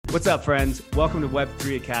What's up, friends? Welcome to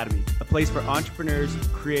Web3 Academy, a place for entrepreneurs,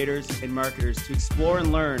 creators, and marketers to explore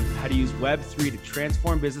and learn how to use Web3 to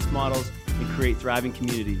transform business models and create thriving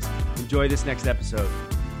communities. Enjoy this next episode.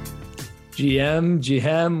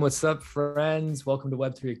 GM, what's up, friends? Welcome to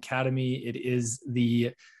Web3 Academy. It is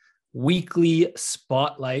the weekly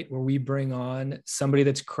spotlight where we bring on somebody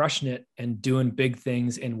that's crushing it and doing big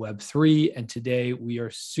things in Web3. And today we are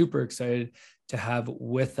super excited to have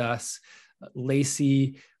with us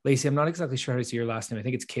Lacey. Lacey, I'm not exactly sure how to say your last name. I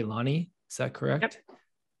think it's Kaelani. Is that correct? Yep.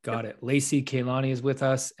 Got it. Lacey, Kaelani is with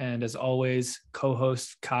us. And as always,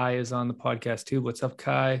 co-host Kai is on the podcast too. What's up,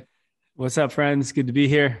 Kai? What's up, friends? Good to be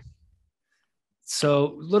here.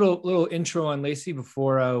 So little intro on Lacey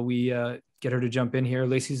before we get her to jump in here.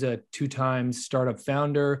 Lacey's a two-time startup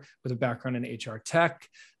founder with a background in HR tech.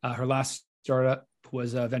 Her last startup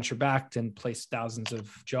was venture-backed and placed thousands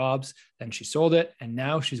of jobs. Then she sold it, and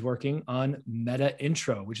now she's working on Meta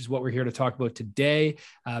Intro, which is what we're here to talk about today.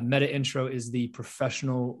 Meta Intro is the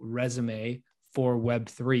professional resume for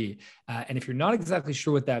Web3. And if you're not exactly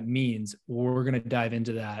sure what that means, we're going to dive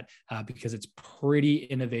into that because it's pretty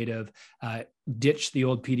innovative. Ditch the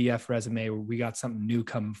old PDF resume. We got something new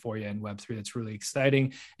coming for you in Web3 that's really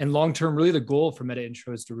exciting. And long-term, really the goal for Meta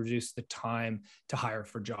Intro is to reduce the time to hire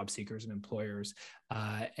for job seekers and employers.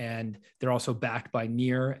 And they're also backed by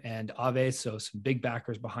Near and Aave, so some big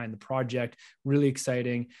backers behind the project. Really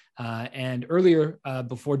exciting. And earlier,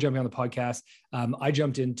 before jumping on the podcast, I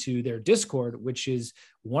jumped into their Discord, which is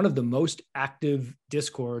one of the most active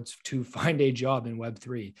Discords to find a job in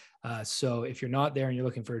Web3. So if you're not there and you're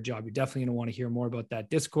looking for a job, you're definitely going to want to hear more about that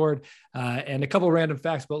Discord. And a couple of random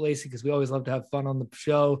facts about Lacey, because we always love to have fun on the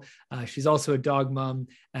show. She's also a dog mom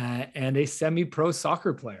and a semi-pro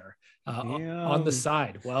soccer player on the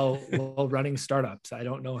side while running startups. I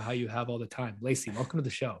don't know how you have all the time. Lacey, welcome to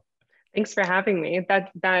the show. Thanks for having me.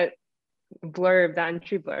 That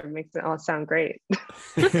entry blurb makes it all sound great.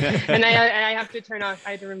 And I have to I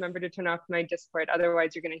had to remember to turn off my Discord.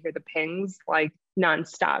 Otherwise you're going to hear the pings like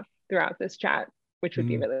nonstop throughout this chat, which would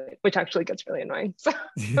be which actually gets really annoying. So,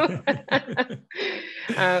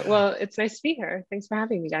 well, it's nice to be here. Thanks for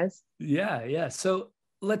having me, guys. Yeah. So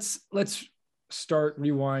let's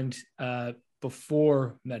rewind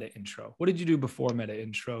before Meta Intro. What did you do before Meta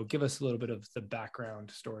Intro? Give us a little bit of the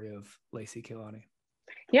background story of Lacey Kaelani.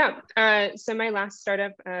 Yeah. So my last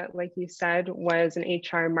startup, like you said, was an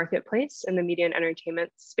HR marketplace in the media and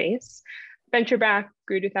entertainment space. Venture back,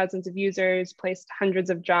 grew to thousands of users, placed hundreds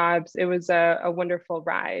of jobs. It was a wonderful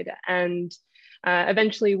ride. And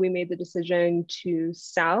eventually we made the decision to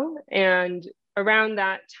sell. And around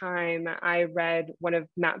that time, I read one of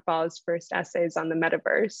Matt Ball's first essays on the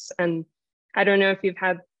metaverse. And I don't know if you've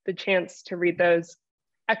had the chance to read those.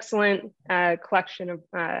 Excellent collection of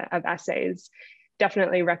essays.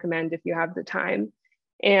 Definitely recommend if you have the time.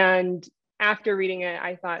 And after reading it,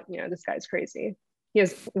 I thought, this guy's crazy.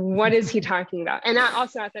 What is he talking about? And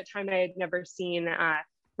also at that time, I had never seen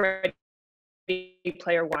Ready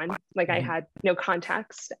Player One. Like I had no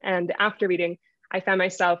context. And after reading, I found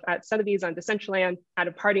myself at Sotheby's on Decentraland, at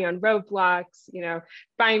a party on Roblox,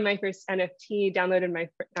 buying my first NFT, downloaded my,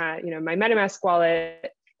 my MetaMask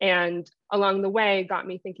wallet. And along the way got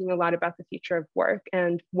me thinking a lot about the future of work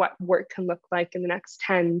and what work can look like in the next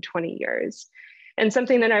 10, 20 years. And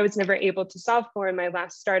something that I was never able to solve for in my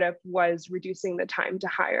last startup was reducing the time to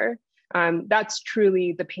hire. That's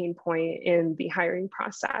truly the pain point in the hiring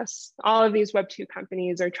process. All of these Web2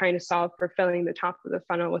 companies are trying to solve for filling the top of the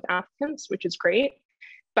funnel with applicants, which is great.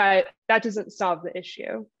 But that doesn't solve the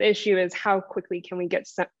issue. The issue is how quickly can we get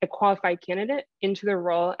a qualified candidate into the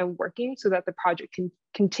role and working so that the project can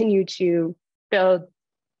continue to build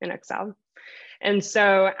and excel. And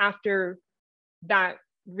so after that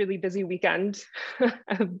really busy weekend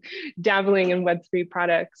of dabbling in Web3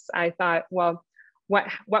 products, I thought, well,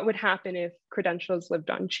 what would happen if credentials lived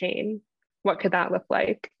on chain? What could that look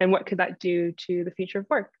like? And what could that do to the future of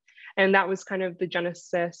work? And that was kind of the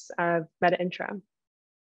genesis of Meta Intro.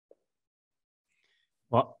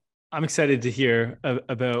 Well, I'm excited to hear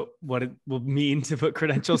about what it will mean to put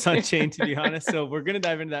credentials on chain, to be honest. So we're going to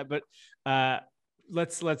dive into that, but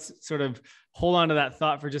let's sort of hold on to that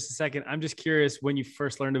thought for just a second. I'm just curious, when you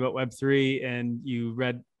first learned about Web3 and you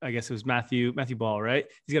read, I guess it was Matthew Ball, right?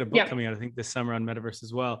 He's got a book coming out, I think, this summer on Metaverse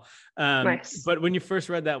as well. Nice. But when you first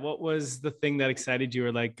read that, what was the thing that excited you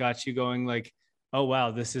or like got you going like, oh,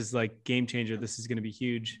 wow, this is like game changer. This is going to be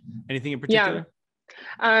huge. Anything in particular? Yeah.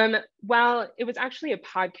 Well, it was actually a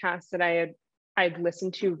podcast that I'd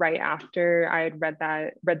listened to right after I had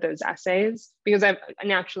read those essays, because I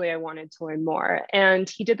wanted to learn more. And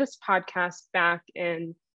he did this podcast back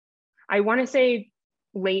in, I want to say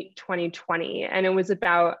late 2020, and it was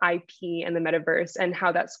about IP and the metaverse and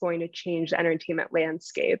how that's going to change the entertainment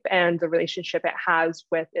landscape and the relationship it has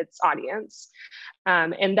with its audience.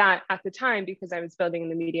 And that at the time, because I was building in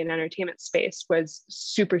the media and entertainment space, was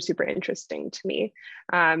super, super interesting to me.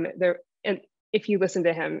 And if you listen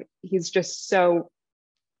to him, he's just so,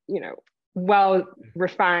 well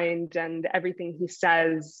refined, and everything he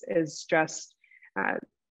says is just,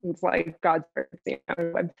 it's like God's words,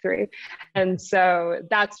 Web3. And so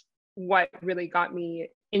that's what really got me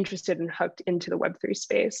interested and hooked into the Web3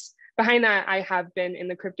 space. Behind that, I have been in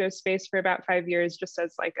the crypto space for about 5 years, just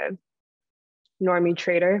as like a normie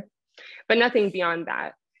trader, but nothing beyond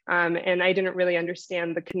that. And I didn't really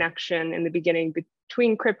understand the connection in the beginning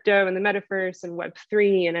between crypto and the metaverse and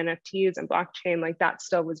Web3 and NFTs and blockchain. Like, that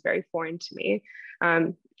still was very foreign to me.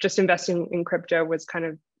 Just investing in crypto was kind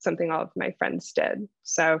of something all of my friends did.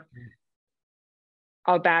 So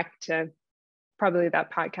all back to probably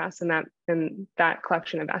that podcast and that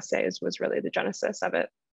collection of essays was really the genesis of it.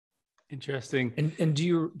 Interesting. And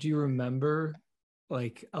do you remember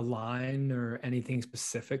like a line or anything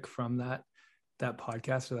specific from that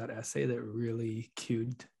podcast or that essay that really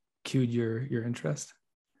cued your interest?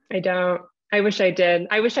 I don't. I wish I did.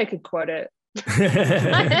 I wish I could quote it.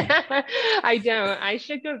 I don't. I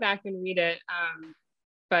should go back and read it.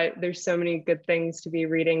 But there's so many good things to be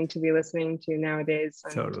reading, to be listening to nowadays.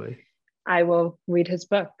 Totally. I will read his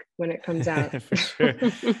book when it comes out. For sure.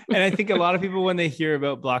 And I think a lot of people, when they hear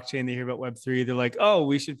about blockchain, they hear about Web3, they're like, oh,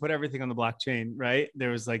 we should put everything on the blockchain, right?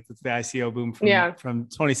 There was like the ICO boom from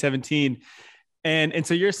 2017. And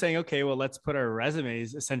so you're saying, okay, well, let's put our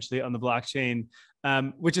resumes essentially on the blockchain,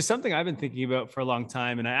 which is something I've been thinking about for a long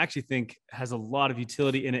time. And I actually think has a lot of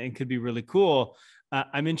utility in it and could be really cool.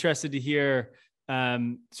 I'm interested to hear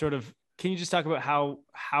sort of, can you just talk about how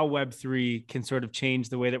Web3 can sort of change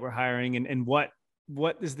the way that we're hiring, and what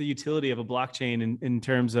is the utility of a blockchain in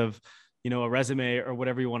terms of, a resume or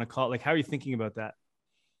whatever you want to call it? Like, how are you thinking about that?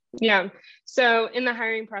 Yeah. So in the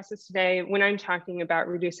hiring process today, when I'm talking about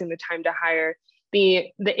reducing the time to hire,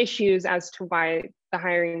 the issues as to why the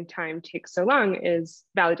hiring time takes so long is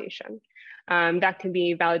validation. That can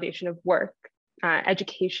be validation of work,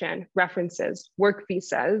 education, references, work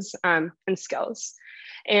visas, and skills.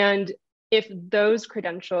 And if those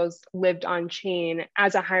credentials lived on chain,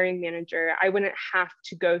 as a hiring manager, I wouldn't have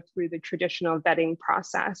to go through the traditional vetting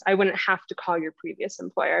process. I wouldn't have to call your previous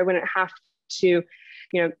employer. I wouldn't have to,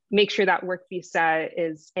 make sure that work visa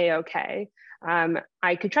is A-okay.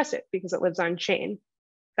 I could trust it because it lives on chain.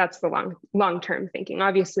 That's the long-term thinking.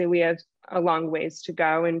 Obviously, we have a long ways to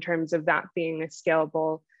go in terms of that being a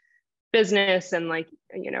scalable business and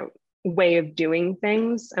way of doing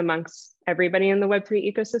things amongst everybody in the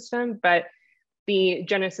Web3 ecosystem. But the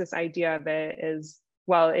genesis idea of it is,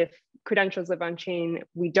 well, if credentials live on chain,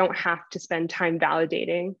 we don't have to spend time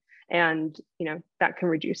validating, and that can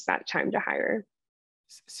reduce that time to hire.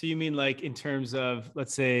 So you mean like in terms of,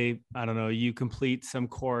 let's say, I don't know, you complete some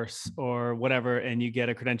course or whatever, and you get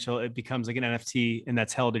a credential, it becomes like an NFT and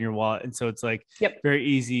that's held in your wallet. And so it's like very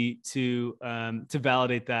easy to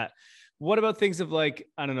validate that. What about things of like,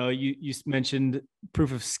 I don't know, you mentioned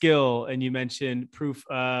proof of skill, and you mentioned proof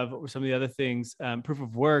of, what were some of the other things? Proof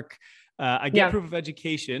of work. I get proof of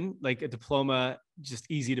education, like a diploma,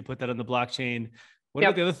 just easy to put that on the blockchain. What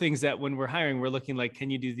about the other things that when we're hiring, we're looking like, can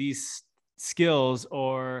you do these skills,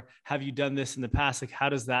 or have you done this in the past? Like, how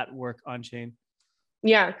does that work on chain?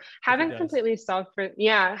 Yeah, haven't completely solved for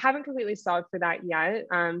that yet.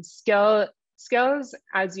 Skills,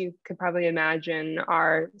 as you could probably imagine,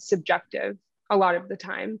 are subjective a lot of the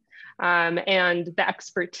time. And the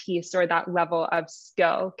expertise or that level of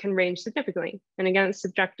skill can range significantly. And again, it's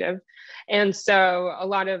subjective. And so a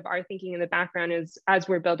lot of our thinking in the background is, as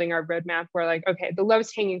we're building our roadmap, we're like, okay, the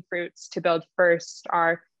lowest hanging fruits to build first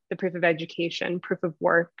are the proof of education, proof of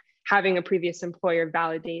work, having a previous employer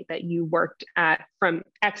validate that you worked at from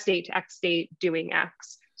X date to X date doing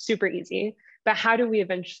X. Super easy. But how do we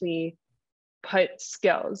eventually put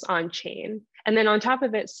skills on chain? And then on top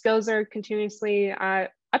of it, skills are continuously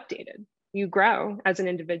updated. You grow as an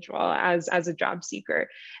individual, as a job seeker.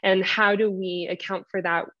 And how do we account for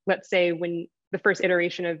that? Let's say when the first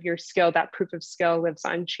iteration of your skill, that proof of skill lives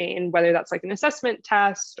on chain, whether that's like an assessment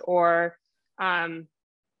test or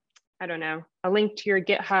I don't know, a link to your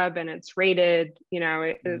GitHub and it's rated,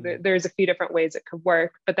 there's a few different ways it could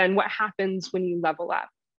work. But then what happens when you level up?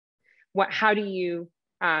 How do you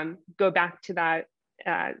go back to that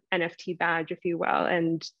NFT badge, if you will,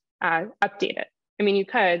 and update it? I mean, you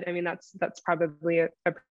could. I mean, that's probably a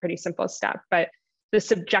pretty simple step, but the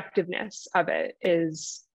subjectiveness of it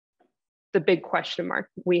is the big question mark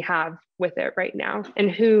we have with it right now. And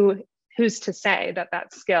who's to say that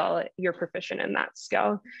that skill, you're proficient in that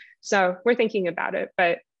skill? So we're thinking about it,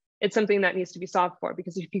 but it's something that needs to be solved for,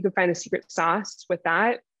 because if you can find the secret sauce with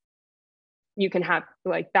that, you can have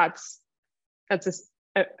like, that's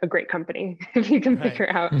a great company if you can figure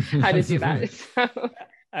out how to do that. So.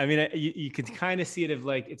 I mean, you can kind of see it of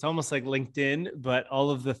like, it's almost like LinkedIn, but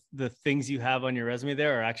all of the things you have on your resume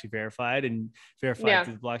there are actually verified and verified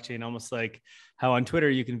through the blockchain, almost like how on Twitter,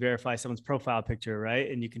 you can verify someone's profile picture,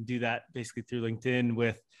 right? And you can do that basically through LinkedIn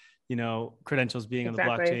with, you know, credentials being on the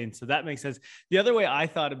blockchain. So that makes sense. The other way I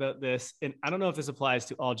thought about this, and I don't know if this applies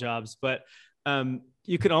to all jobs, but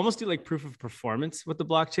you could almost do like proof of performance with the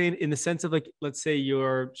blockchain, in the sense of like, let's say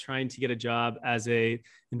you're trying to get a job as a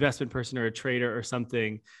investment person or a trader or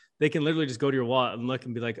something. They can literally just go to your wallet and look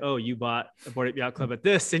and be like, oh, you bought a Bored Ape Yacht Club at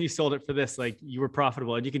this and you sold it for this. Like, you were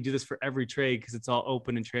profitable. And you can do this for every trade because it's all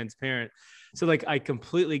open and transparent. So like, I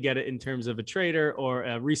completely get it in terms of a trader or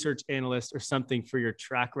a research analyst or something for your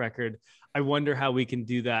track record. I wonder how we can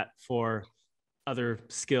do that for other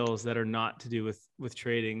skills that are not to do with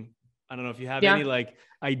trading. I don't know if you have any like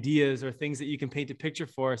ideas or things that you can paint a picture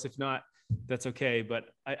for us. If not, that's okay. But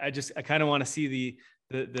I kind of want to see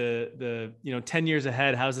the 10 years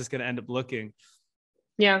ahead. How's this going to end up looking?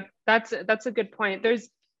 Yeah, that's a good point. There's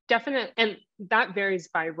definite, and that varies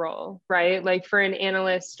by role, right? Like for an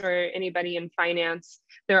analyst or anybody in finance,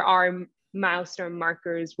 there are milestone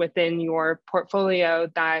markers within your portfolio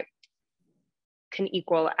that can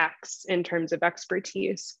equal X in terms of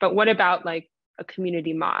expertise. But what about like a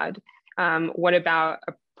community mod? What about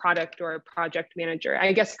a product or a project manager?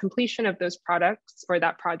 I guess completion of those products or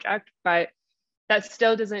that project, but that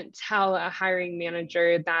still doesn't tell a hiring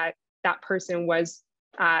manager that that person was,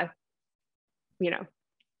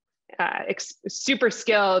 super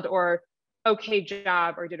skilled or okay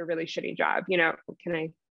job, or did a really shitty job.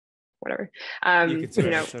 Whatever. That's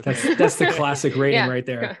the classic rating right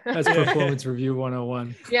there. That's performance review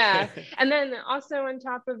 101. Yeah. And then also on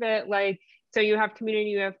top of it, like, so you have community,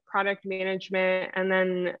 you have product management, and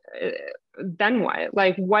then what?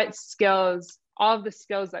 Like, what skills, all of the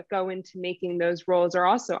skills that go into making those roles are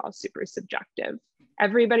also all super subjective.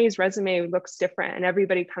 Everybody's resume looks different, and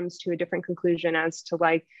everybody comes to a different conclusion as to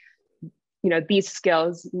like, these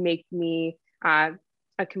skills make me a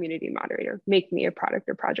community moderator, make me a product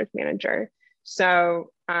or project manager.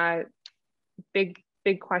 So big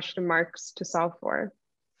question marks to solve for.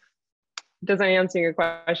 Doesn't answer your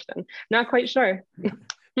question. Not quite sure.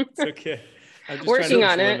 It's okay. I'm just working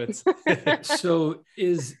on it. So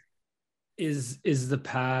is the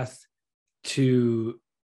path to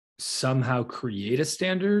somehow create a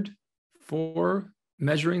standard for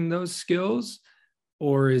measuring those skills,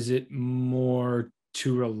 or is it more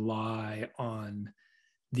to rely on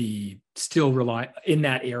in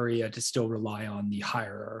that area to still rely on the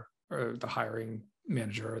hirer or the hiring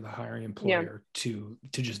manager or the hiring employer to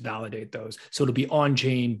just validate those? So it'll be on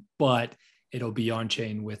chain, but it'll be on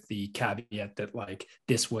chain with the caveat that like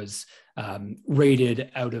this was rated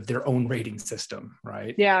out of their own rating system,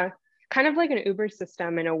 right? Yeah, kind of like an Uber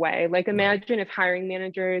system in a way. Like imagine if hiring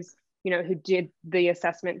managers, who did the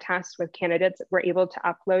assessment test with candidates were able to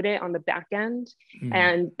upload it on the back end. Mm-hmm.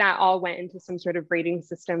 And that all went into some sort of rating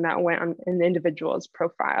system that went on an individual's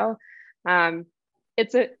profile.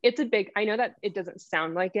 It's a big, I know that it doesn't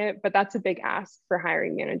sound like it, but that's a big ask for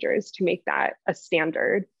hiring managers to make that a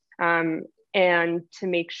standard, and to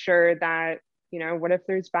make sure that, what if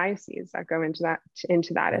there's biases that go into that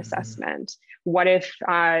mm-hmm. assessment? What if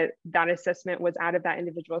that assessment was out of that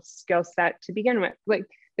individual skill set to begin with? Like,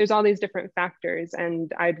 there's all these different factors, and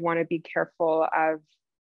I'd want to be careful of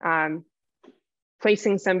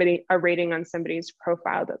placing a rating on somebody's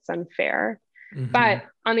profile that's unfair. Mm-hmm. But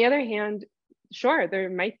on the other hand, sure, there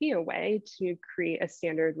might be a way to create a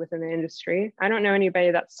standard within the industry. I don't know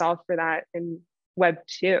anybody that's solved for that in Web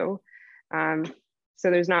 2. So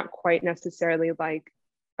there's not quite necessarily like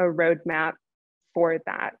a roadmap for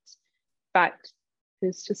that. But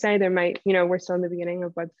who's to say there might, we're still in the beginning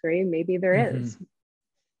of Web 3, maybe there mm-hmm. is.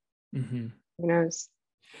 Mm-hmm. Who knows?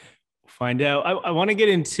 Find out. I want to get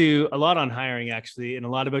into a lot on hiring actually, and a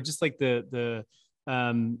lot about just like the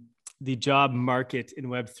job market in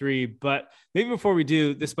Web3. But maybe before we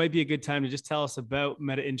do, this might be a good time to just tell us about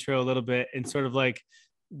Meta Intro a little bit, and sort of like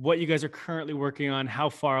what you guys are currently working on. How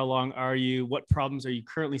far along are you? What problems are you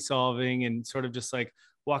currently solving? And sort of just like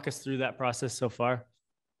walk us through that process so far.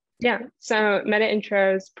 Yeah, so Meta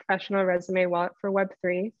Intro's professional resume wallet for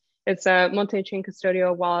Web3. It's a multi-chain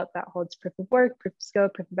custodial wallet that holds proof of work, proof of skill,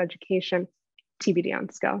 proof of education, TBD on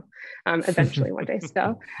skill, eventually one day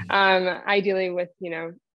skill. Ideally with,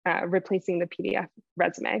 replacing the PDF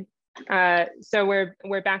resume. So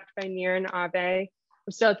we're backed by Near and Aave.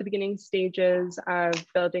 We're still at the beginning stages of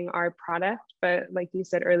building our product, but like you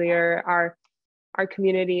said earlier, our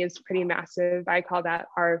community is pretty massive. I call that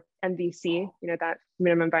our MVC, that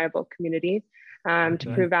minimum viable community,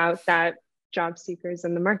 to prove out that job seekers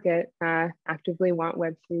in the market actively want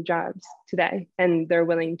Web3 jobs today, and they're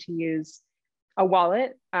willing to use a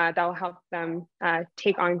wallet that will help them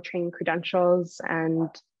take on trained credentials and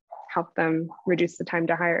help them reduce the time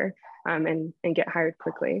to hire and get hired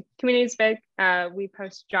quickly. Community is big. We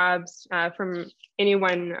post jobs from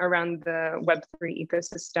anyone around the Web3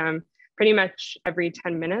 ecosystem pretty much every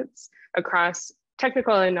 10 minutes across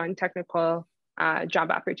technical and non-technical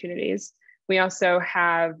job opportunities. We also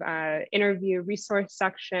have interview resource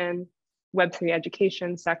section, Web3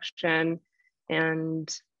 education section,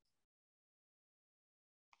 and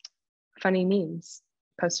funny memes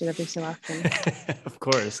posted every so often. Of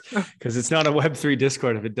course, because it's not a Web3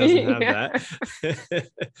 Discord if it doesn't have that.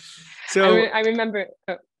 So I remember,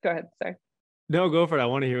 go ahead, sorry. No, go for it. I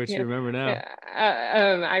want to hear what you remember now.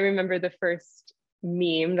 I remember the first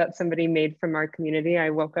meme that somebody made from our community. I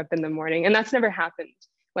woke up in the morning, and that's never happened.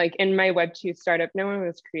 Like in my Web2 startup, no one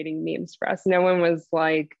was creating memes for us. No one was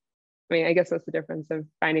like, I guess that's the difference of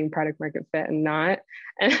finding product market fit and not.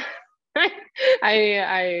 And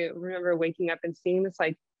I remember waking up and seeing this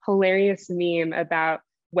like hilarious meme about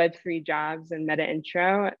Web3 jobs and meta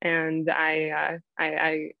intro. And I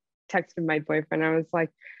texted my boyfriend. I was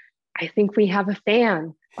like, I think we have a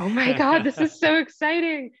fan. Oh my God, this is so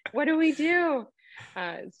exciting. What do we do?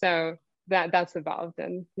 So that's evolved.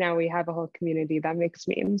 And now we have a whole community that makes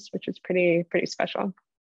memes, which is pretty special.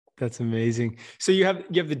 That's amazing. So you have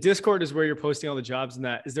the Discord is where you're posting all the jobs and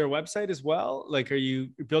that. Is there a website as well? Like, are you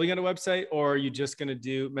building on a website, or are you just going to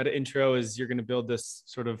do meta intro as you're going to build this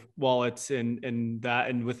sort of wallet and that,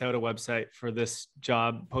 and without a website for this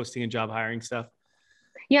job posting and job hiring stuff?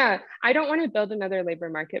 Yeah, I don't want to build another labor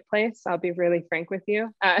marketplace. I'll be really frank with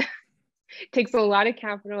you. It takes a lot of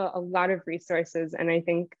capital, a lot of resources, and I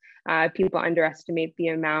think people underestimate the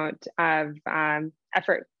amount of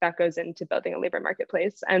effort that goes into building a labor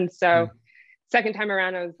marketplace. And so second time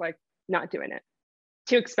around, I was like, not doing it.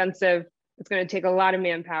 Too expensive. It's going to take a lot of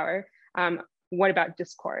manpower. What about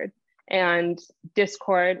Discord? And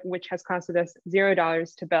Discord, which has costed us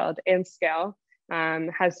 $0 to build and scale,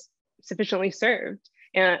 has sufficiently served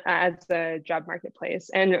as a job marketplace.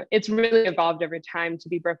 And it's really evolved over time to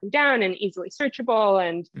be broken down and easily searchable,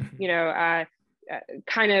 and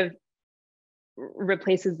kind of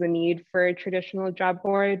replaces the need for a traditional job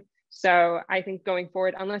board. So I think going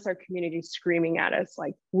forward, unless our community is screaming at us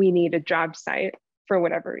like we need a job site for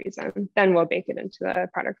whatever reason, then we'll bake it into the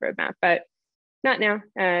product roadmap. But not now.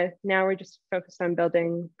 Now we're just focused on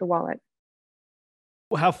building the wallet.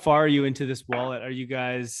 How far are you into this wallet? Are you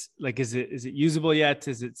guys like, is it usable yet?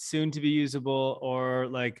 Is it soon to be usable? Or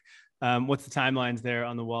like, what's the timelines there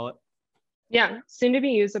on the wallet? Yeah, soon to be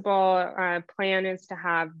usable. Plan is to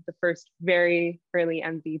have the first very early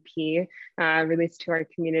MVP released to our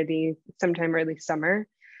community sometime early summer.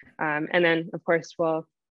 And then of course we'll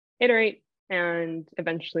iterate and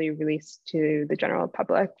eventually release to the general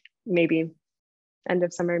public, maybe end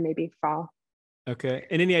of summer, maybe fall. Okay.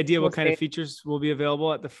 And any idea what kind of features will be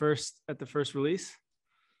available at the first release?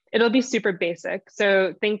 It'll be super basic.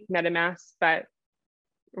 So think MetaMask, but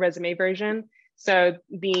resume version. So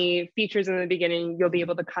the features in the beginning, you'll be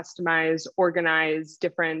able to customize, organize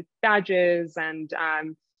different badges and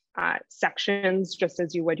sections, just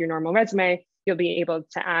as you would your normal resume. You'll be able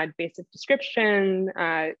to add basic description,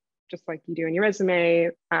 just like you do in your resume,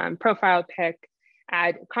 profile pic,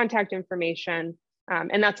 add contact information.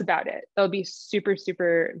 And that's about it. They'll be super,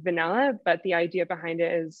 super vanilla, but the idea behind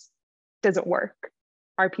it is, does it work?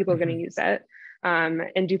 Are people going to use it?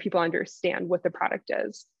 And do people understand what the product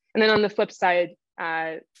is? And then on the flip side,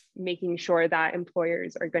 making sure that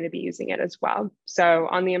employers are going to be using it as well. So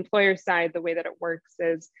on the employer side, the way that it works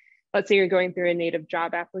is, let's say you're going through a native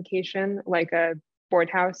job application, like a board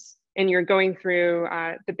house, and you're going through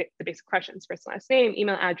the basic questions, first, last name,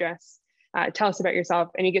 email address, tell us about yourself.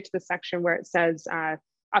 And you get to the section where it says,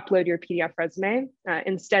 upload your PDF resume.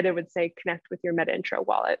 Instead, it would say, connect with your meta intro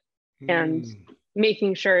wallet. And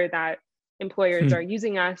making sure that employers are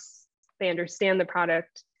using us, they understand the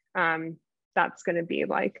product. That's going to be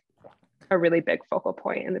like a really big focal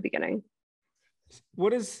point in the beginning.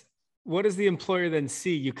 What does the employer then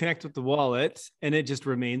see? You connect with the wallet and it just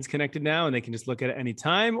remains connected now and they can just look at it any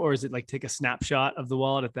time? Or is it like take a snapshot of the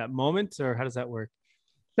wallet at that moment? Or how does that work?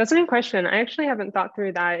 That's a good question. I actually haven't thought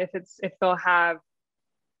through that. If they'll have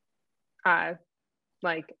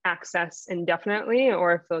like access indefinitely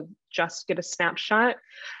or if they'll just get a snapshot.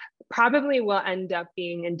 Probably will end up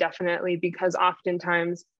being indefinitely because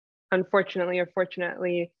oftentimes, unfortunately or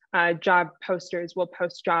fortunately, job posters will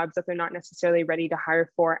post jobs that they're not necessarily ready to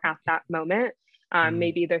hire for at that moment.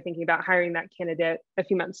 Maybe they're thinking about hiring that candidate a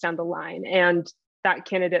few months down the line, and that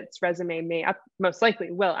candidate's resume may most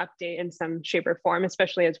likely will update in some shape or form,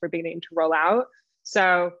 especially as we're beginning to roll out.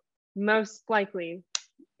 So most likely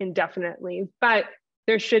indefinitely, but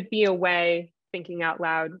there should be a way, thinking out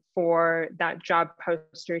loud, for that job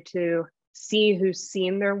poster to see who's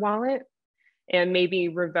seen their wallet and maybe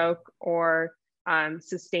revoke or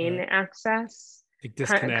sustain access. Like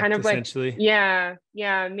disconnect, kind of essentially. Like,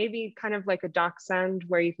 yeah, maybe kind of like a docsend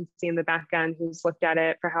where you can see in the back end who's looked at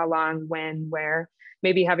it for how long, when, where.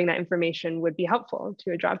 Maybe having that information would be helpful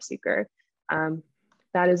to a job seeker.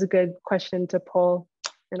 That is a good question to poll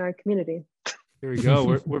in our community. Here we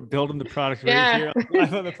go. We're building the product right here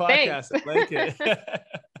live on the podcast. I like it.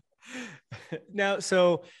 Now,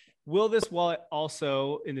 so will this wallet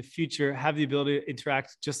also in the future have the ability to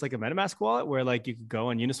interact just like a MetaMask wallet where like you could go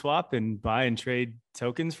on Uniswap and buy and trade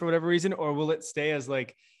tokens for whatever reason? Or will it stay as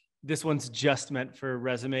like, this one's just meant for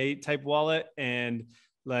resume type wallet and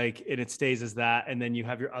it stays as that, and then you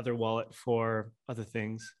have your other wallet for other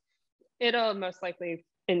things? It'll most likely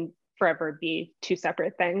forever be two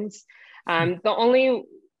separate things. The only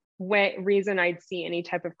reason I'd see any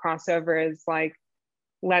type of crossover is like,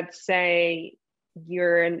 let's say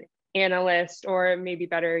you're an analyst, or maybe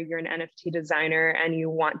better, you're an NFT designer and you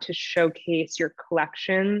want to showcase your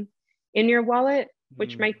collection in your wallet,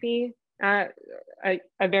 which might be a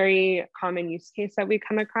very common use case that we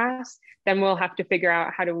come across. Then we'll have to figure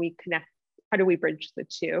out how do we bridge the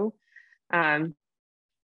two.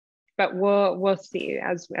 But we'll see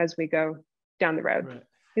as we go down the road. Right.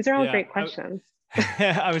 These are all great questions.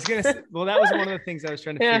 I was gonna say, well, that was one of the things I was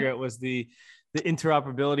trying to figure out was the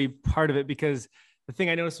interoperability part of it, because the thing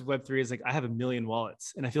I noticed with Web3 is like, I have a million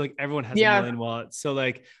wallets and I feel like everyone has a million wallets. So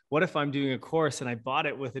like, what if I'm doing a course and I bought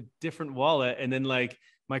it with a different wallet and then like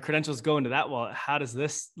my credentials go into that wallet? How does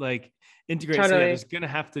this like integrate? Totally. So yeah, there's going to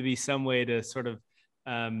have to be some way to sort of,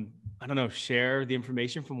 I don't know, share the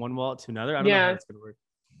information from one wallet to another. I don't know how that's going to work.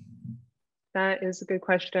 That is a good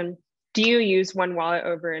question. Do you use one wallet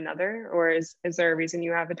over another, or is there a reason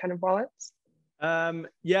you have a ton of wallets?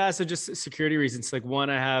 So just security reasons. Like one,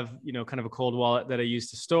 I have, kind of a cold wallet that I use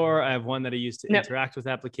to store. I have one that I use to interact with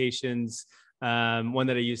applications. One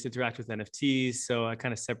that I use to interact with NFTs. So I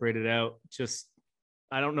kind of separated out. Just,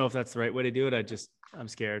 I don't know if that's the right way to do it. I'm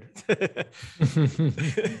scared.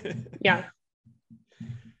 Yeah.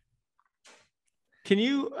 Can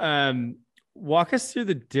you, walk us through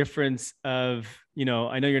the difference of, I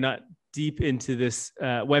know you're not deep into this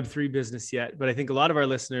Web3 business yet, but I think a lot of our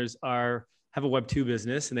listeners have a Web2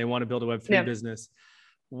 business and they want to build a Web3 business.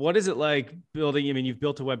 What is it like building? I mean, you've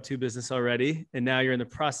built a Web2 business already, and now you're in the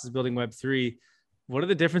process of building Web3. What are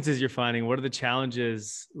the differences you're finding? What are the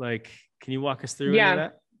challenges? Like, can you walk us through any of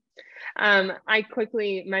that?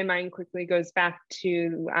 My mind quickly goes back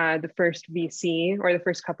to the first VC, or the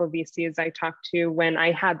first couple of VCs I talked to when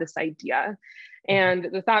I had this idea. And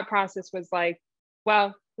the thought process was like,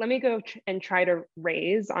 well, let me go and try to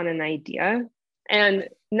raise on an idea. And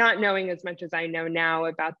not knowing as much as I know now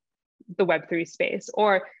about the Web3 space,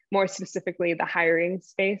 or more specifically, the hiring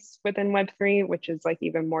space within Web3, which is like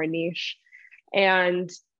even more niche.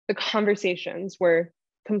 And the conversations were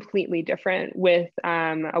completely different with a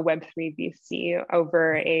Web3 VC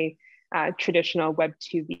over a traditional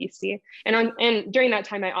Web2 VC. And during that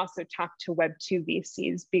time, I also talked to Web2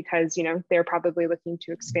 VCs because, they're probably looking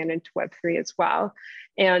to expand into Web3 as well.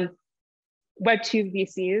 And Web2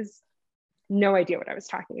 VCs, no idea what I was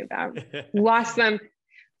talking about. Lost them.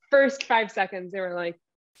 First 5 seconds, they were like,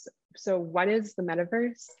 so what is the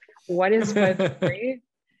metaverse? What is Web3?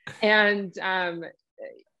 And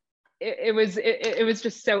it was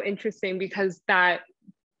just so interesting because that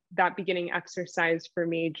beginning exercise for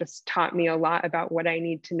me just taught me a lot about what I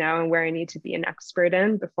need to know and where I need to be an expert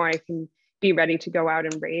in before I can be ready to go out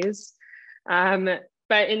and raise.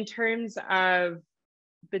 But in terms of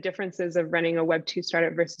the differences of running a Web2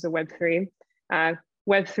 startup versus a Web3,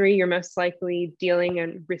 Web3, you're most likely dealing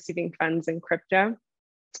and receiving funds in crypto.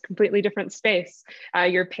 It's a completely different space.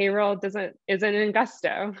 Your payroll isn't in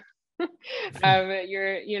Gusto.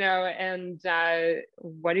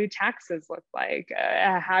 What do taxes look like?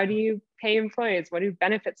 How do you pay employees? What do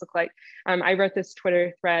benefits look like? I wrote this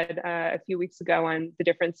Twitter thread a few weeks ago on the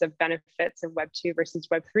difference of benefits in Web2 versus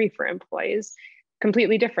Web3 for employees.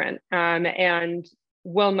 Completely different, and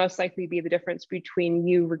will most likely be the difference between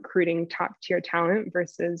you recruiting top tier talent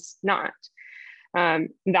versus not.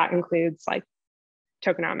 That includes like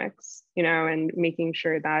tokenomics, and making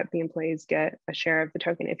sure that the employees get a share of the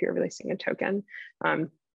token if you're releasing a token,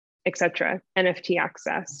 etc. NFT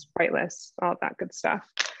access, whitelists, all of that good stuff.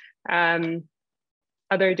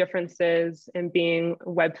 Other differences in being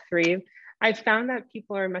Web3. I've found that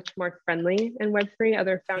people are much more friendly in Web3,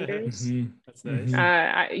 other founders. That's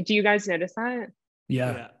nice. Do you guys notice that?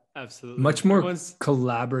 Yeah, absolutely. Much more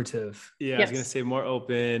collaborative. Yeah, I was going to say more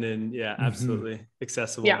open and absolutely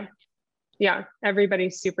accessible. Yeah.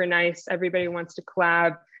 Everybody's super nice. Everybody wants to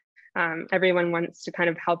collab. Everyone wants to kind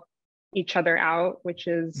of help each other out, which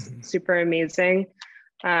is super amazing.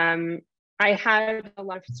 I had a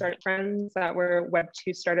lot of startup friends that were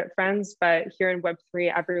Web2 startup friends, but here in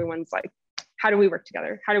Web3, everyone's like, how do we work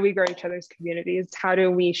together? How do we grow each other's communities? How do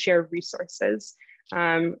we share resources?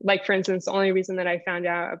 Like for instance, the only reason that I found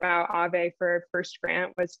out about Aave for our first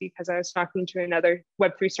grant was because I was talking to another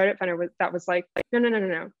Web3 startup founder that was like,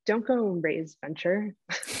 no, don't go and raise venture.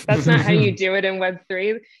 That's not how you do it in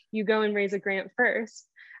Web3. You go and raise a grant first.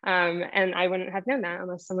 And I wouldn't have known that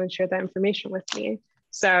unless someone shared that information with me.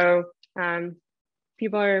 So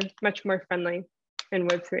people are much more friendly in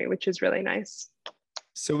Web3, which is really nice.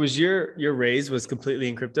 So was your raise was completely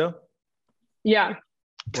in crypto? Yeah.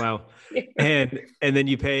 Wow. And then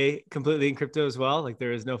you pay completely in crypto as well? Like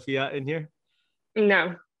there is no fiat in here?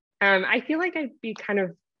 No. I feel like I'd be kind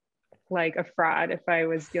of like a fraud if I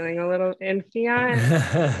was dealing a little in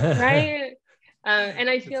fiat, right? And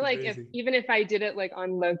I feel like even if I did it like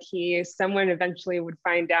on low key, someone eventually would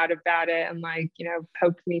find out about it and like,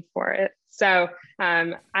 poke me for it. So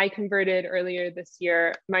I converted earlier this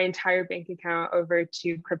year my entire bank account over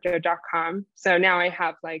to crypto.com. So now I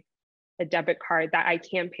have like a debit card that I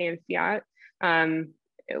can pay in fiat,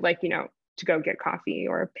 to go get coffee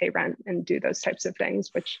or pay rent and do those types of things,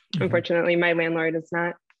 which unfortunately my landlord does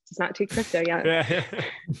not take crypto yet.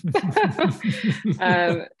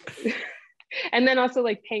 And then also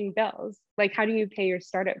like paying bills, like how do you pay your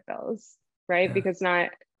startup bills, right? Yeah. Because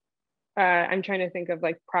I'm trying to think of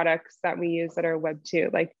like products that we use that are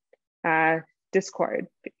Web2, like Discord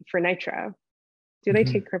for Nitro. Do they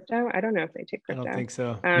take crypto? I don't know if they take crypto. I don't think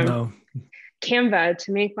so. No. Canva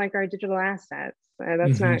to make like our digital assets.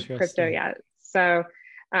 That's not crypto yet. So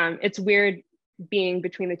it's weird being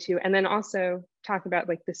between the two. And then also talk about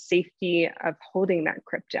like the safety of holding that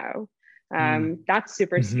crypto. That's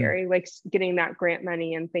super scary, like getting that grant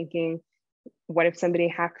money and thinking, what if somebody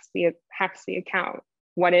hacks the account?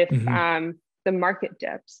 What if the market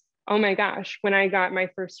dips? Oh my gosh, when I got my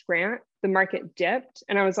first grant, the market dipped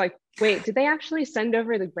and I was like, wait, did they actually send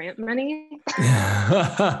over the grant money?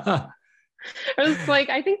 I was like,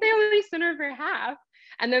 I think they only sent over half.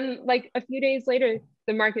 And then like a few days later,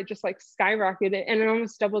 the market just like skyrocketed and it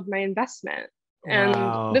almost doubled my investment.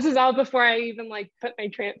 And this is all before I even like put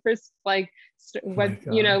my first like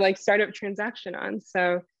startup transaction on.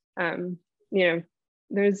 So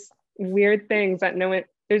there's weird things that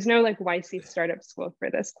there's no like YC startup school for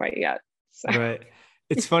this quite yet. So. Right.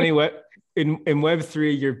 It's funny in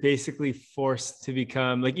Web3, you're basically forced to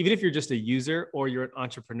become like, even if you're just a user or you're an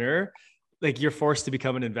entrepreneur, like you're forced to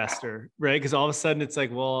become an investor, right? Because all of a sudden it's like,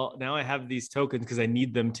 well, now I have these tokens because I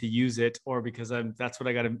need them to use it, or because that's what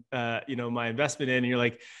I got my investment in. And you're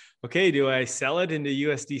like, okay, do I sell it into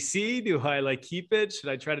USDC? Do I like keep it? Should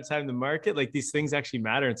I try to time the market? Like these things actually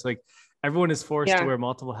matter. It's like everyone is forced to wear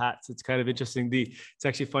multiple hats. It's kind of interesting. It's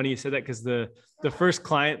actually funny you said that, because the first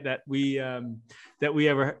client that we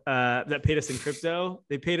ever that paid us in crypto,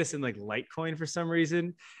 they paid us in like Litecoin for some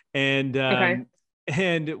reason, and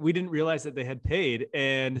we didn't realize that they had paid.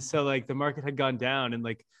 And so like the market had gone down, and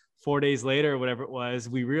like 4 days later or whatever it was,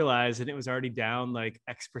 we realized, and it was already down like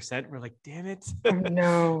X%. We're like, damn it. Oh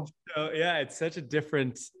no. So yeah, it's such a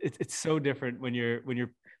different, it's so different when you're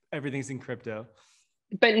everything's in crypto.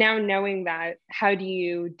 But now knowing that, how do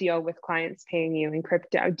you deal with clients paying you in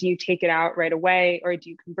crypto? Do you take it out right away or do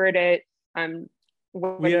you convert it?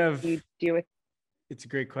 What do you do with? It's a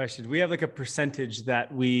great question. We have like a percentage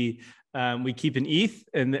that we keep in ETH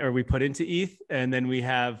or we put into ETH, and then we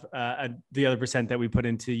have the other percent that we put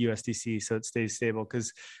into USDC, so it stays stable,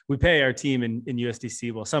 because we pay our team in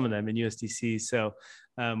USDC. Well, some of them in USDC, so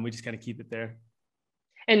we just kind of keep it there.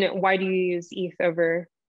 And why do you use ETH over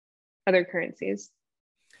other currencies?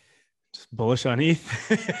 Just bullish on ETH.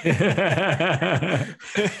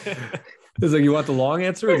 It's like, you want the long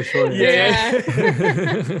answer or the short answer?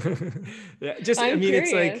 Yeah.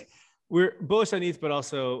 It's like we're bullish on ETH, but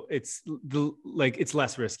also it's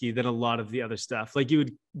less risky than a lot of the other stuff. Like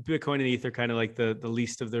Bitcoin and ETH are kind of like the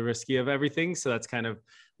least of the risky of everything. So that's kind of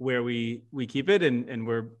where we keep it, and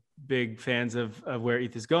we're big fans of where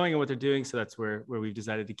ETH is going and what they're doing. So that's where we've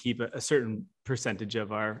decided to keep a certain percentage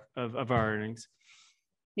of our earnings.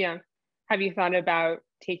 Yeah. Have you thought about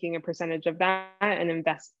taking a percentage of that and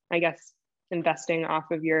investing off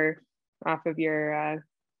of your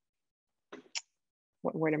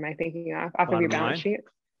what word am I thinking of? Off of your balance sheet?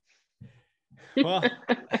 Well,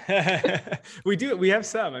 we have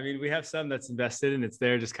some. I mean, we have some that's invested and it's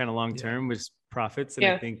there just kind of long term with profits. And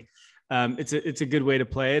I think it's a good way to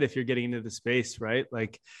play it if you're getting into the space, right?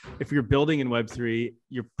 Like if you're building in Web3,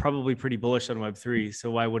 you're probably pretty bullish on Web3. So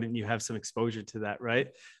why wouldn't you have some exposure to that, right?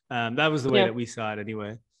 That was the way that we saw it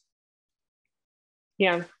anyway.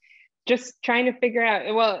 Yeah. Just trying to figure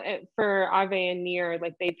out, well, for Aave and Near,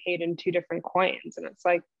 like they paid in 2 different coins. And it's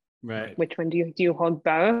like, right, which one do you hold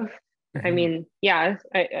both? Mm-hmm. I mean,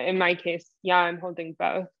 in my case, I'm holding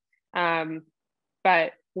both.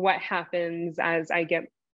 But what happens as I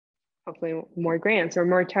get hopefully more grants or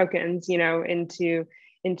more tokens, into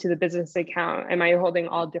the business account? Am I holding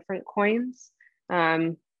all different coins?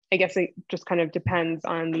 I guess it just kind of depends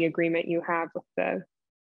on the agreement you have with the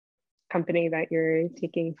company that you're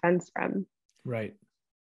taking funds from. Right.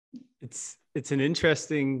 It's an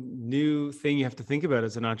interesting new thing you have to think about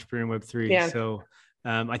as an entrepreneur in Web3. Yeah. So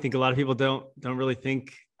I think a lot of people don't really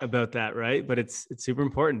think about that, right? But it's super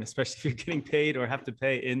important, especially if you're getting paid or have to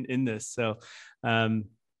pay in this. So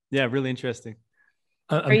really interesting.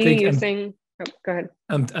 Go ahead.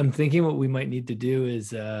 I'm thinking what we might need to do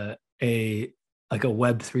is a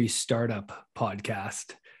Web3 startup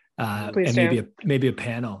podcast. And maybe a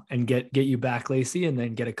panel and get you back, Lacey, and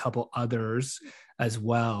then get a couple others as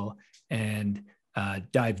well and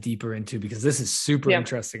dive deeper into, because this is super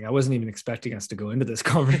interesting. I wasn't even expecting us to go into this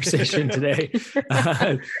conversation today,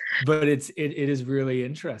 but it is really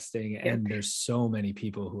interesting, and there's so many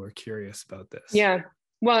people who are curious about this. Yeah.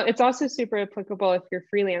 Well, it's also super applicable if you're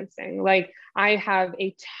freelancing. Like I have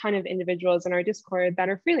a ton of individuals in our Discord that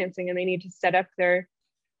are freelancing and they need to set up their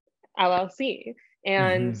LLC.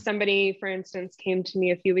 And somebody, for instance, came to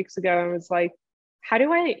me a few weeks ago and was like, how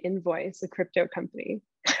do I invoice a crypto company?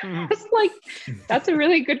 I was like, that's a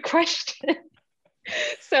really good question.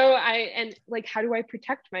 So how do I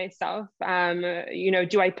protect myself?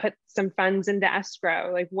 Do I put some funds into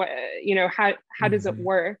escrow? Like what, how does it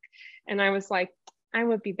work? And I was like, I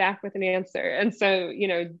will be back with an answer. And so,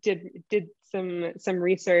 did some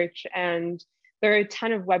research, and there are a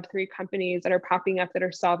ton of Web3 companies that are popping up that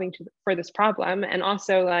are solving for this problem. And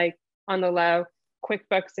also, like on the low,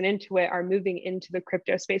 QuickBooks and Intuit are moving into the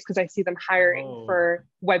crypto space because I see them hiring for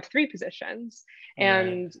Web3 positions.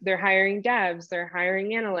 And they're hiring devs, they're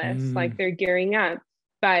hiring analysts, like they're gearing up.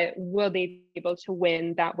 But will they be able to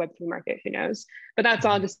win that Web3 market? Who knows? But that's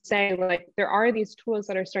all to say, like, there are these tools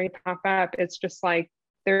that are starting to pop up. It's just like,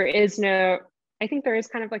 I think there is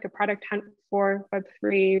kind of like a product hunt for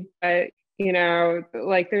Web3, but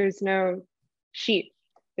like there's no sheet.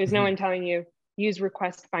 There's no one telling you, use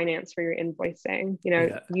request finance for your invoicing,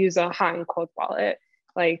 use a hot and cold wallet.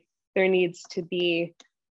 Like there needs to be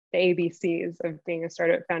the ABCs of being a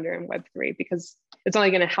startup founder in Web3, because it's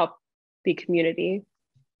only going to help the community.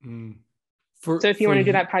 So if you want to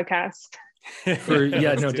do that podcast. Definitely.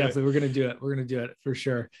 We're going to do it. We're going to do it for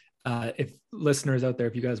sure. If listeners out there,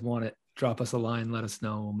 if you guys want it, drop us a line, let us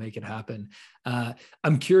know, we'll make it happen.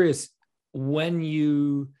 I'm curious, when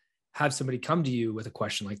you have somebody come to you with a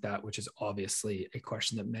question like that, which is obviously a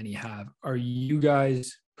question that many have, are you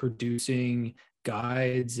guys producing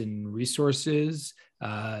guides and resources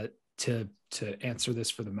to answer this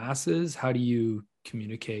for the masses? How do you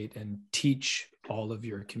communicate and teach all of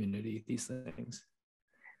your community these things?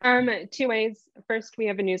 2 ways. First, we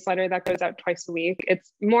have a newsletter that goes out twice a week.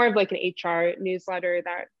 It's more of like an HR newsletter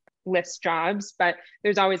that lists jobs, but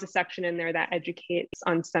there's always a section in there that educates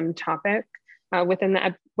on some topic within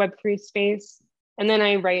the Web3 space. And then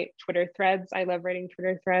I write Twitter threads. I love writing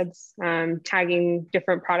Twitter threads, tagging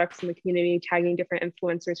different products in the community, tagging different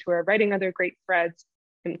influencers who are writing other great threads,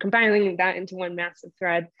 and compiling that into one massive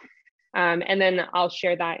thread. And then I'll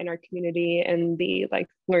share that in our community in the like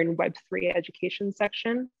Learn Web3 education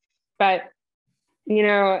section. But,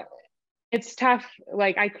 it's tough.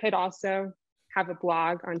 Like I could also have a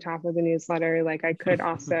blog on top of the newsletter. Like I could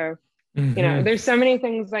also, there's so many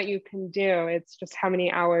things that you can do. It's just how many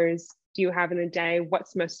hours do you have in a day?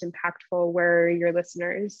 What's most impactful? Where are your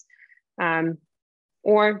listeners?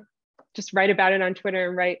 Or just write about it on Twitter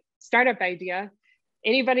and write startup idea.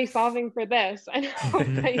 Anybody solving for this? I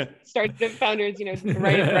know startup founders,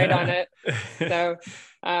 write on it. So,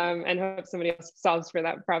 and hope somebody else solves for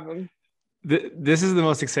that problem. This is the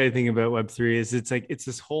most exciting thing about Web3 is it's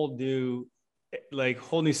this whole new like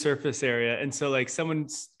whole new surface area. And so like someone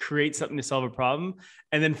creates something to solve a problem.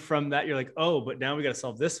 And then from that, you're like, oh, but now we got to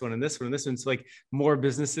solve this one and this one and this one. So like more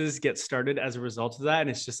businesses get started as a result of that. And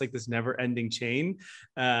it's just like this never ending chain.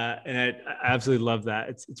 And I absolutely love that.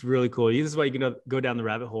 It's really cool. This is why you can go down the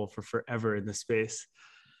rabbit hole for forever in this space.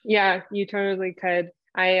 Yeah, you totally could.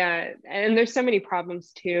 And there's so many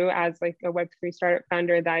problems too, as like a Web3 startup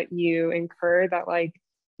founder that you incur that like,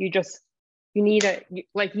 you need it,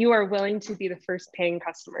 like you are willing to be the first paying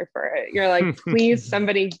customer for it. You're like, please,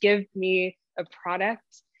 somebody give me a product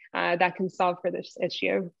that can solve for this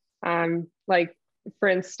issue. Like for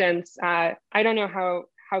instance, I don't know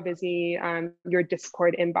how busy your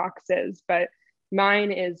Discord inbox is, but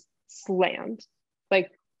mine is slammed,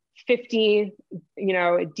 like 50,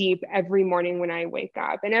 deep every morning when I wake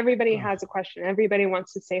up, and everybody has a question. Everybody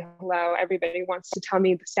wants to say hello. Everybody wants to tell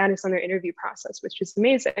me the status on their interview process, which is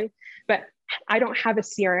amazing. But I don't have a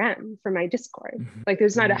CRM for my Discord. Like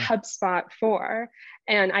there's not a HubSpot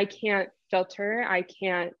and I can't filter. I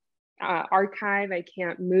can't archive. I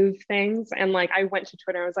can't move things. And like, I went to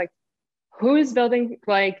Twitter. I was like, who is building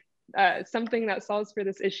like something that solves for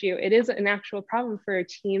this issue? It is an actual problem for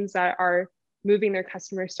teams that are moving their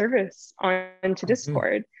customer service onto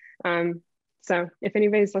Discord. So if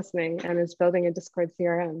anybody's listening and is building a Discord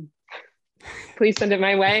CRM, please send it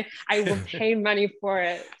my way. I will pay money for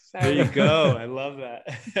it. So. There you go. I love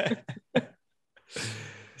that.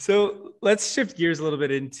 So let's shift gears a little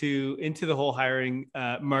bit into the whole hiring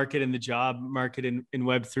market and the job market in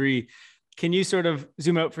Web3. Can you sort of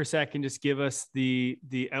zoom out for a sec and just give us the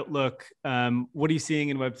outlook? What are you seeing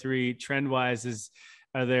in Web3 trend-wise?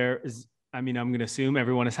 I'm going to assume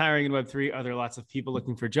everyone is hiring in Web3. Are there lots of people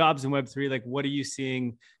looking for jobs in Web3? Like, what are you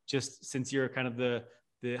seeing, just since you're kind of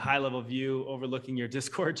the high level view overlooking your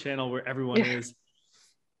Discord channel where everyone is?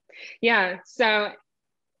 Yeah. So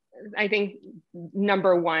I think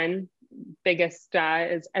number one biggest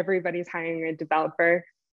is everybody's hiring a developer.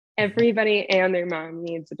 Everybody and their mom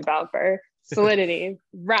needs a developer. Solidity,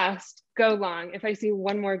 Rust, Golang. If I see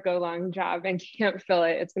one more Golang job and can't fill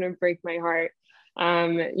it, it's going to break my heart.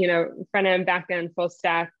 Front end, back end, full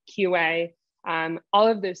stack, QA, all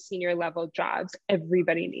of those senior level jobs,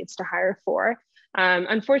 everybody needs to hire for.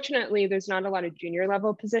 Unfortunately, there's not a lot of junior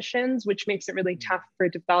level positions, which makes it really tough for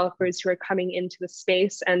developers who are coming into the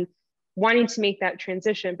space and wanting to make that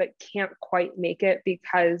transition, but can't quite make it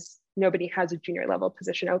because nobody has a junior level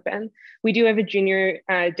position open. We do have a junior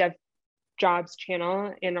dev jobs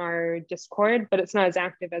channel in our Discord, but it's not as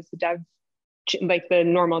active as the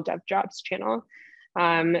normal dev jobs channel.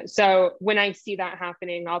 So when I see that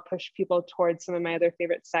happening, I'll push people towards some of my other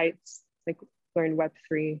favorite sites, like Learn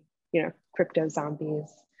Web3, Crypto Zombies.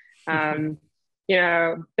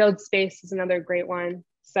 Build Space is another great one.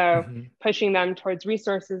 So pushing them towards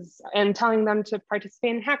resources and telling them to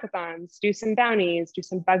participate in hackathons, do some bounties, do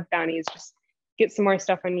some bug bounties, just get some more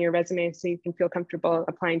stuff on your resume so you can feel comfortable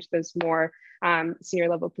applying to those more senior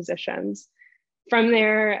level positions. From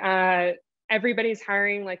there, everybody's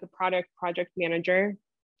hiring like a project manager.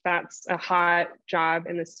 That's a hot job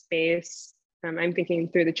in the space. I'm thinking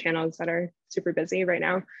through the channels that are super busy right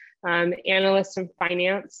now. Analysts in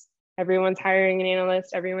finance. Everyone's hiring an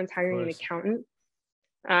analyst. Everyone's hiring an accountant.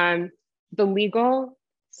 The legal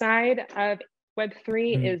side of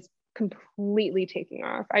Web3 is completely taking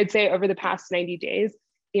off. I'd say over the past 90 days,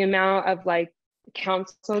 the amount of like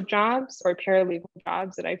counsel jobs or paralegal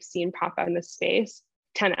jobs that I've seen pop up in this space,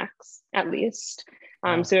 10x at least.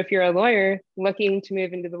 Wow. So if you're a lawyer looking to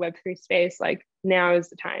move into the Web3 space, like now is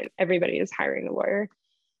the time. Everybody is hiring a lawyer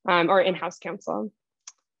or in-house counsel.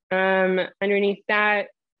 Underneath that,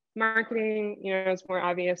 marketing, is more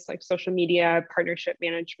obvious, like social media, partnership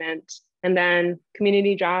management, and then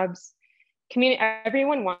community jobs.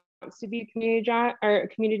 Everyone wants to be a community job or a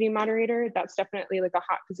community moderator. That's definitely like a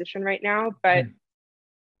hot position right now, but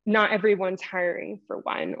not everyone's hiring for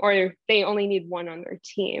one, or they only need one on their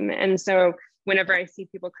team. And so whenever I see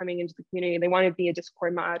people coming into the community, they want to be a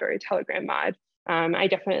Discord mod or a Telegram mod. I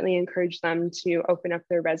definitely encourage them to open up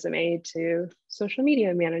their resume to social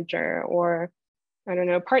media manager or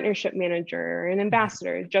partnership manager or an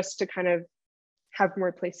ambassador, just to kind of have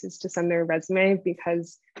more places to send their resume,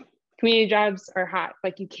 because community jobs are hot.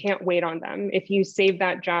 Like you can't wait on them. If you save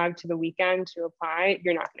that job to the weekend to apply,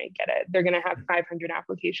 you're not going to get it. They're going to have 500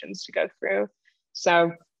 applications to go through.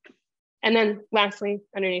 So, and then lastly,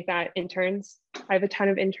 underneath that, interns. I have a ton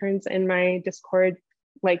of interns in my Discord,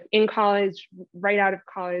 like in college, right out of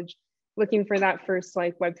college, looking for that first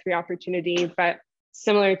like Web3 opportunity. But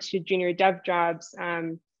similar to junior dev jobs,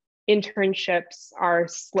 internships are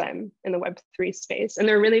slim in the Web3 space. And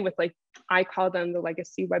they're really with like I call them the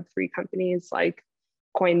legacy Web3 companies like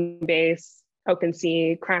Coinbase,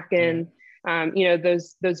 OpenSea, Kraken,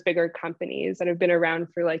 those bigger companies that have been around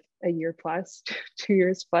for like a year plus, 2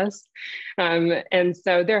 years plus. And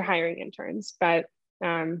so they're hiring interns, but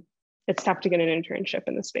it's tough to get an internship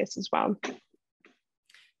in the space as well.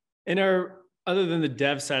 And other than the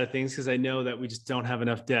dev side of things, because I know that we just don't have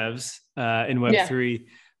enough devs in Web3,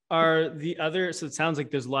 are the other, so it sounds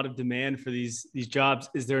like there's a lot of demand for these jobs.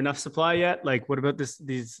 Is there enough supply yet? Like, what about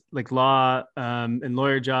these like law and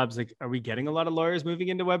lawyer jobs? Like, are we getting a lot of lawyers moving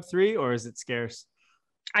into Web3, or is it scarce?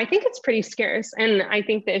 I think it's pretty scarce. And I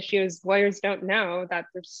think the issue is lawyers don't know that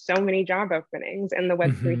there's so many job openings in the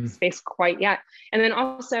Web3 space quite yet. And then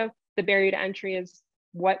also the barrier to entry is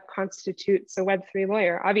what constitutes a Web3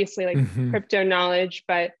 lawyer. Obviously, like crypto knowledge,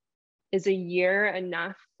 but is a year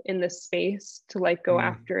enough in the space to like go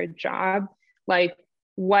after a job? Like,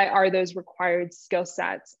 what are those required skill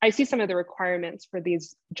sets? I see some of the requirements for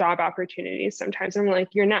these job opportunities. Sometimes I'm like,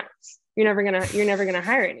 you're nuts. You're never gonna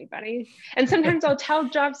hire anybody. And sometimes I'll tell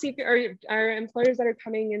job seeker or employers that are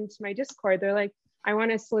coming into my Discord, they're like, I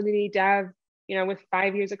want a Solidity dev, with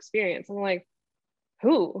 5 years experience. I'm like,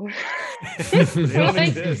 who?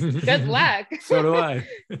 Like, good luck. So do I.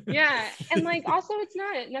 Yeah. And like, also it's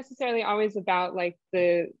not necessarily always about like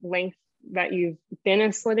the length that you've been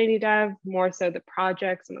a Solidity dev, more so the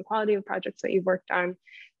projects and the quality of projects that you've worked on.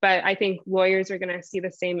 But I think lawyers are going to see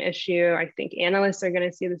the same issue. I think analysts are going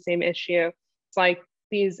to see the same issue. It's like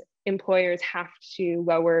these employers have to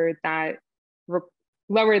lower that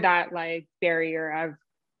like barrier of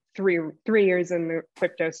three years in the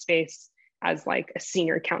crypto space as like a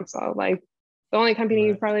senior counsel. Like, the only company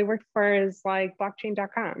you probably worked for is like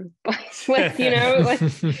blockchain.com. Like, what, who have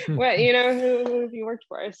you worked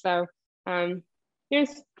for? So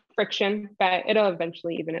there's friction, but it'll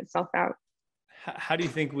eventually even itself out. How do you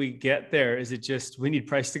think we get there? Is it just we need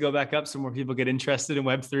price to go back up so more people get interested in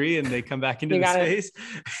Web3 and they come back into the space?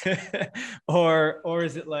 or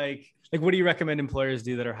is it like what do you recommend employers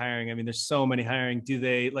do that are hiring? I mean, there's so many hiring. Do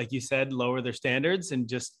they, like you said, lower their standards and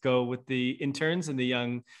just go with the interns and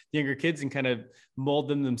the younger kids and kind of mold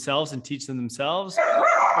them themselves and teach them themselves?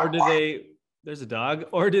 Or do they, there's a dog,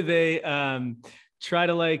 or do they try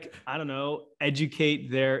to like, I don't know,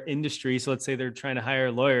 educate their industry? So let's say they're trying to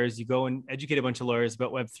hire lawyers. You go and educate a bunch of lawyers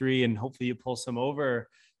about Web3 and hopefully you pull some over.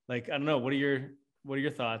 Like, I don't know. What are your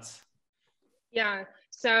thoughts? Yeah.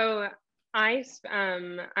 So I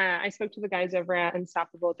spoke to the guys over at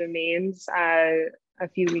Unstoppable Domains a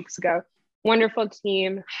few weeks ago. Wonderful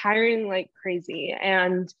team, hiring like crazy.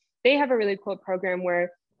 And they have a really cool program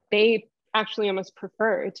where they actually almost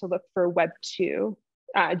prefer to look for Web2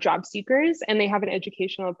 job seekers, and they have an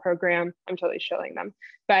educational program. I'm totally shilling them,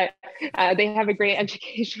 but they have a great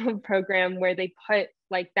educational program where they put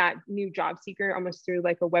like that new job seeker almost through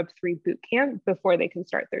like a Web3 boot camp before they can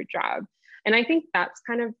start their job. And I think that's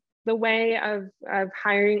kind of the way of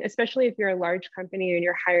hiring, especially if you're a large company and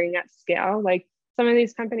you're hiring at scale. Like some of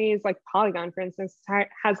these companies, like Polygon, for instance,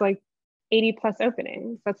 has like 80 plus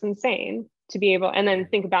openings. That's insane to be able, and then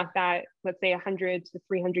think about that, let's say 100 to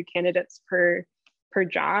 300 candidates per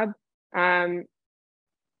job.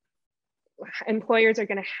 Employers are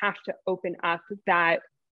going to have to open up that,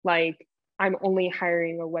 like, I'm only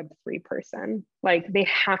hiring a Web3 person. Like, they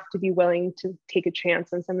have to be willing to take a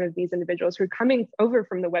chance on some of these individuals who are coming over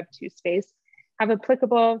from the Web2 space, have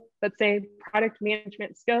applicable, let's say, product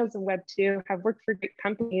management skills in Web2, have worked for great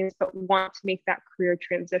companies, but want to make that career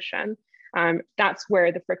transition. That's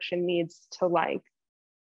where the friction needs to like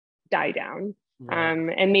die down.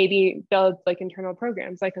 Right. And maybe build like internal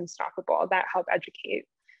programs like Unstoppable that help educate.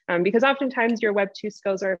 Because oftentimes your Web2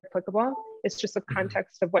 skills are applicable. It's just the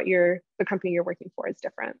context of what the company you're working for is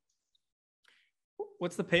different.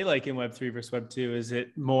 What's the pay like in Web3 versus Web2? Is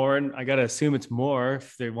it more? And I got to assume it's more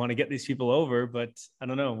if they want to get these people over, but I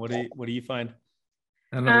don't know. What do you find?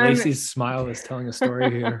 I don't know. Lacey's smile is telling a story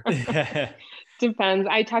here. Depends.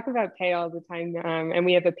 I talk about pay all the time. And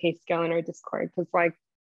we have a pay scale in our Discord because, like,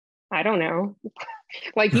 I don't know.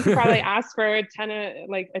 Like, you could probably ask for a ton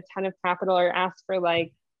of capital, or ask for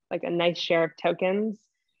like a nice share of tokens.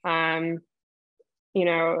 You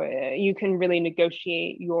can really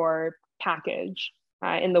negotiate your package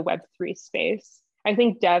in the Web3 space. I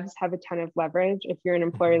think devs have a ton of leverage. If you're an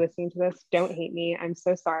employer listening to this, don't hate me. I'm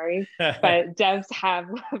so sorry. But devs have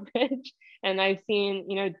leverage. And I've seen,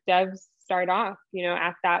 devs start off,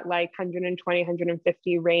 at that like 120,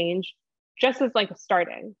 150 range, just as like a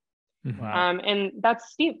starting. Wow. And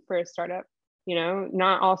that's steep for a startup.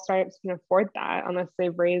 Not all startups can afford that unless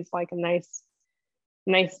they've raised like a nice,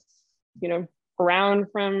 round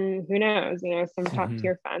from, who knows, some top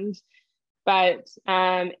tier fund. but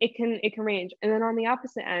it can range. And then on the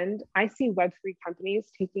opposite end, I see Web3 companies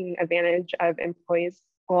taking advantage of employees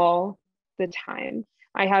all the time.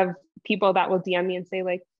 I have people that will DM me and say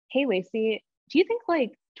like, hey, Lacey, do you think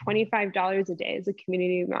like $25 a day as a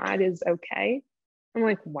community mod is okay? I'm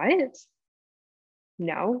like, what?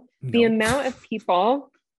 No. The amount of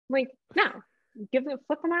people, like, no,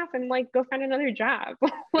 flip them off and like go find another job.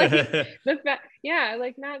 Like yeah,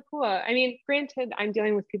 like not cool. I mean, granted, I'm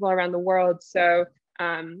dealing with people around the world, so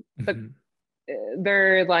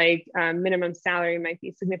their like minimum salary might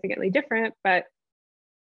be significantly different, but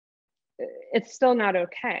it's still not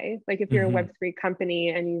okay. Like if you're a Web3 company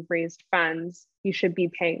and you've raised funds, you should be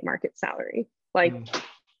paying market salary, like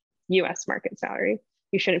US market salary.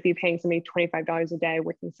 You shouldn't be paying somebody $25 a day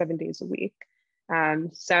working 7 days a week.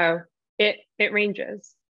 So it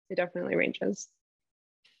ranges. It definitely ranges.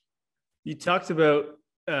 You talked about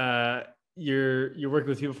you're working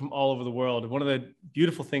with people from all over the world. One of the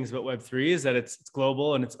beautiful things about Web3 is that it's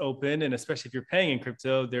global and it's open, and especially if you're paying in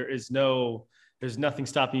crypto, there's nothing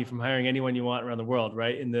stopping you from hiring anyone you want around the world,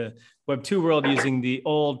 right? In the Web2 world, using the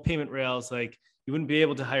old payment rails, like you wouldn't be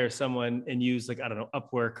able to hire someone and use like, I don't know,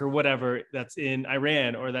 Upwork or whatever that's in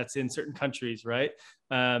Iran or that's in certain countries, right?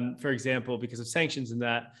 For example, because of sanctions and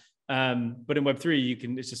that. But in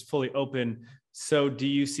Web3, it's just fully open. So do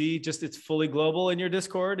you see just it's fully global in your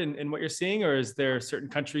Discord and what you're seeing, or is there certain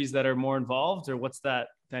countries that are more involved, or what's that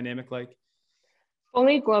dynamic like?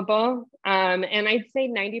 Fully global. And I'd say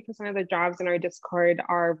 90% of the jobs in our Discord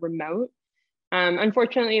are remote.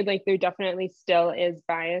 Unfortunately, like there definitely still is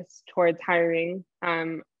bias towards hiring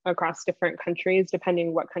across different countries,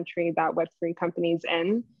 depending what country that Web3 company is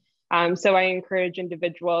in. So I encourage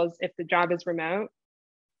individuals, if the job is remote,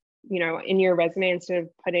 in your resume, instead of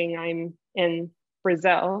putting I'm in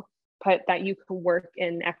Brazil, put that you can work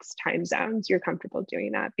in X time zones. You're comfortable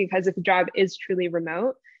doing that, because if the job is truly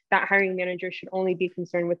remote, that hiring manager should only be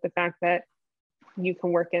concerned with the fact that you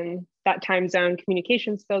can work in that time zone,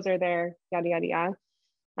 communication skills are there, yada, yada,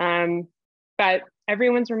 yada. But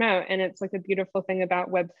everyone's remote, and it's like a beautiful thing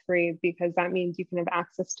about Web3, because that means you can have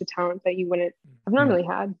access to talent that you wouldn't have normally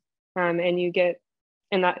had. And you get,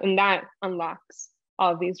 and that unlocks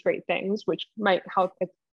all of these great things, which might help,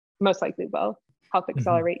 most likely will help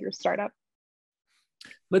accelerate your startup.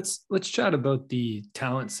 Let's chat about the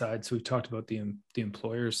talent side. So we've talked about the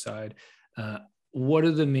employer side. What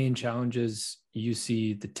are the main challenges you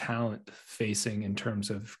see the talent facing in terms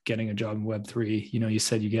of getting a job in Web3? You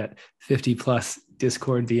said you get 50 plus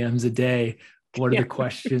Discord DMs a day. What are the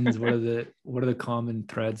questions? What are the common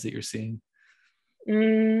threads that you're seeing?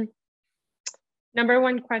 Number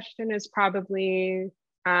one question is probably,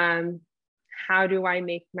 how do I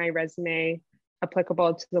make my resume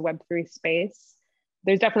applicable to the Web3 space?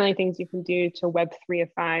 There's definitely things you can do to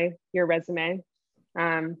Web3ify your resume.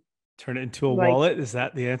 Turn it into a wallet. Is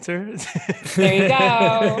that the answer? There you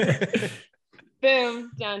go.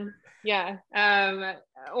 Boom, done. Yeah.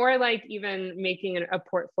 Or like even making a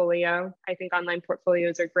portfolio. I think online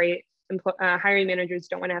portfolios are great. Hiring managers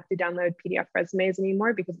don't want to have to download PDF resumes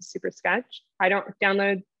anymore because it's super sketch. I don't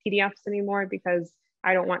download PDFs anymore because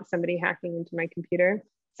I don't want somebody hacking into my computer.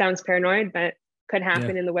 Sounds paranoid, but could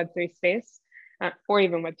happen in the Web3 space, or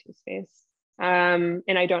even Web2 space. And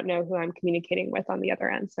I don't know who I'm communicating with on the other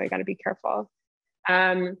end, so I got to be careful.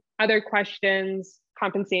 Other questions,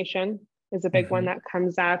 compensation is a big one that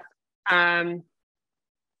comes up.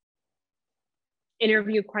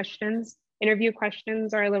 Interview questions. Interview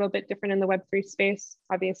questions are a little bit different in the Web3 space,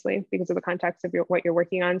 obviously, because of the context of what you're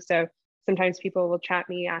working on. So sometimes people will chat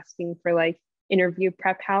me asking for like interview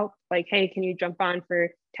prep help, like, hey, can you jump on for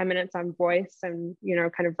 10 minutes on voice and,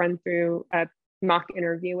 kind of run through a mock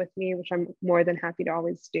interview with me, which I'm more than happy to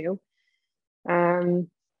always do. Trying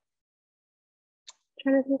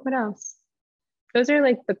to think what else. Those are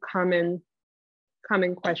like the common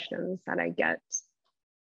questions that I get.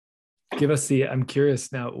 Give us I'm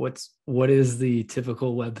curious now, what is the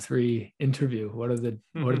typical Web3 interview? What are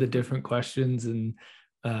the different questions? And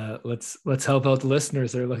let's help out the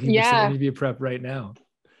listeners that are looking for some interview prep right now.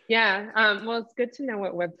 Yeah. Well, it's good to know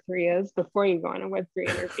what Web3 is before you go on a Web3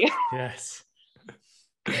 interview. Yes.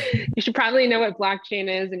 You should probably know what blockchain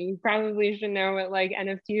is, and you probably should know what like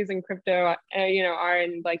NFTs and crypto, are,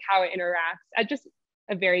 and like how it interacts at just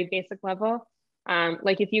a very basic level.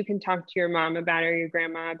 Like if you can talk to your mom about it or your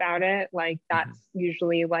grandma about it, like that's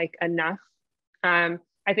usually like enough. I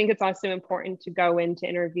think it's also important to go into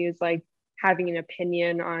interviews like having an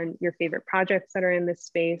opinion on your favorite projects that are in this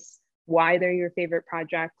space, why they're your favorite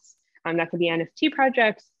projects. That could be NFT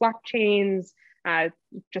projects, blockchains,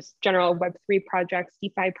 just general Web3 projects,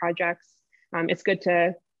 DeFi projects. It's good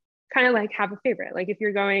to kind of like have a favorite. Like if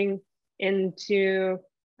you're going into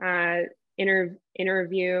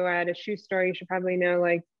interview at a shoe store, you should probably know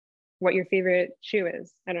like what your favorite shoe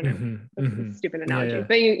is. I don't know. That's a stupid analogy, Yeah.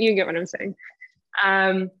 but you get what I'm saying.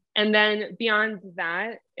 And then beyond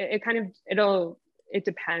that, it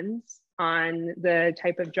depends on the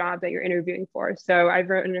type of job that you're interviewing for. So I've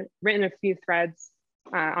written a few threads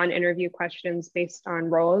on interview questions based on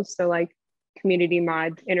roles. So like community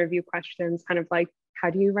mod interview questions, kind of like, how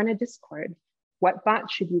do you run a Discord? What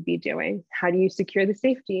bot should you be doing? How do you secure the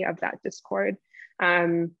safety of that Discord?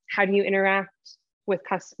 How do you interact with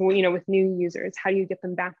with new users? How do you get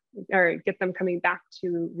them back or get them coming back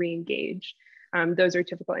to re-engage? Those are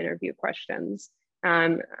typical interview questions.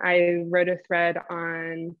 I wrote a thread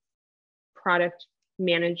on product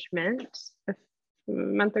management a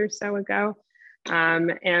month or so ago.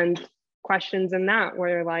 And questions in that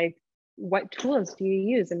were like, what tools do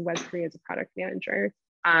you use in Web3 as a product manager?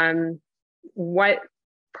 What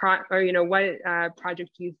project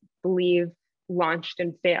do you believe launched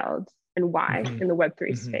and failed and why in the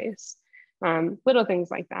Web3 space? Little things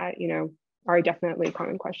like that, are definitely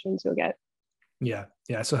common questions you'll get. Yeah.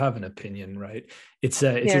 So have an opinion, right?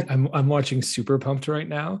 I'm watching Super Pumped right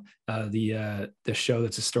now, the show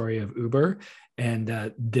that's a story of Uber, and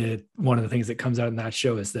one of the things that comes out in that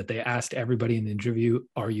show is that they asked everybody in the interview,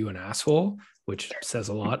 "Are you an asshole?" Which says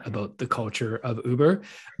a lot about the culture of Uber.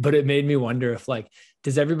 But it made me wonder if, like,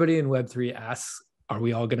 does everybody in Web3 ask, "Are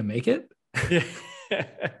we all going to make it?"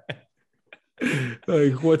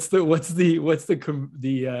 Like, what's the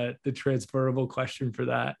transferable question for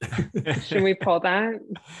that? Should we pull that?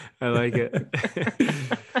 I like it.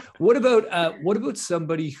 What about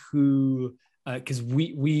somebody who, because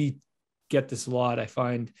we get this a lot, I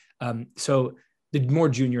find. So the more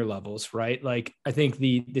junior levels, right? Like I think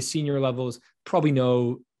the senior levels probably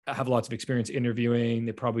have lots of experience interviewing.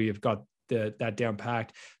 They probably have got that down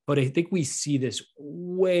packed. But I think we see this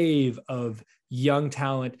wave of young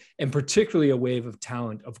talent, and particularly a wave of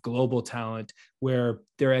talent, of global talent, where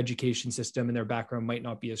their education system and their background might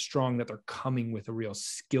not be as strong, that they're coming with a real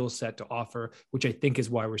skill set to offer, which I think is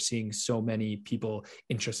why we're seeing so many people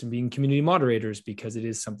interested in being community moderators, because it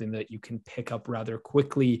is something that you can pick up rather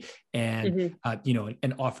quickly and,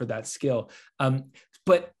 and offer that skill.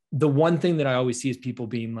 But the one thing that I always see is people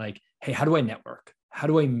being like, hey, how do I network? How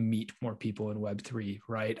do I meet more people in Web3,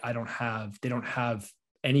 right? They don't have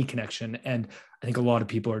any connection. And I think a lot of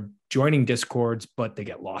people are joining Discords, but they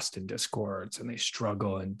get lost in Discords and they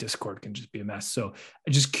struggle, and Discord can just be a mess. So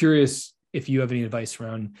I'm just curious if you have any advice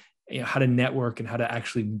around how to network and how to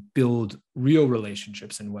actually build real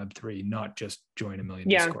relationships in Web3, not just join a million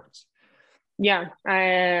Discords. Yeah,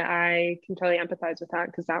 I can totally empathize with that,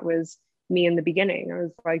 because that was me in the beginning. I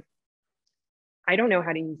was like, I don't know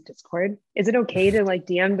how to use Discord. Is it okay to like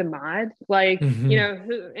DM the mod? Like,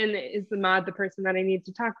 is the mod the person that I need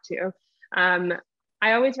to talk to?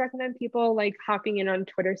 I always recommend people like hopping in on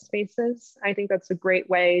Twitter Spaces. I think that's a great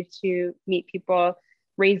way to meet people,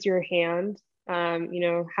 raise your hand, have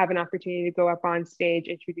an opportunity to go up on stage,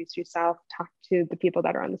 introduce yourself, talk to the people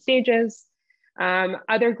that are on the stages.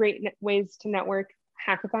 Other great ways to network: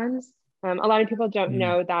 hackathons. A lot of people don't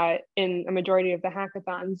know that in a majority of the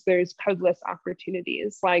hackathons, there's codeless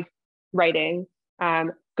opportunities like writing,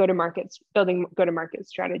 building go-to-market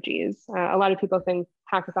strategies. A lot of people think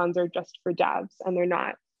hackathons are just for devs, and they're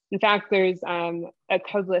not. In fact, there's a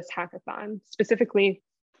codeless hackathon, specifically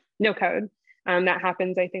no code, that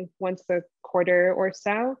happens, I think, once a quarter or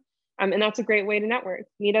so. And that's a great way to network,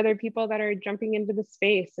 meet other people that are jumping into the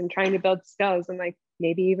space and trying to build skills, and like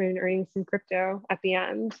maybe even earning some crypto at the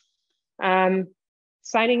end.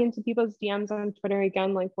 Sliding into people's DMs on Twitter,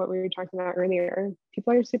 again, like what we were talking about earlier,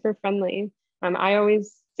 people are super friendly. I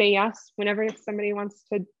always say yes whenever somebody wants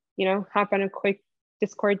to, hop on a quick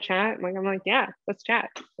Discord chat. I'm like, yeah, let's chat.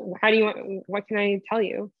 What can I tell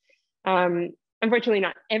you? Unfortunately,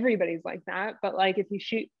 not everybody's like that, but like if you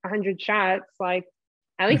shoot 100 shots, like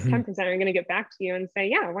at least 10% are going to get back to you and say,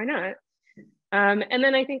 yeah, why not? And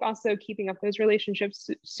then I think also keeping up those relationships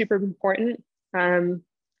super important.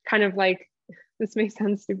 Kind of like, this may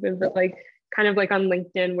sound stupid, but like kind of like on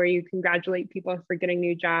LinkedIn, where you congratulate people for getting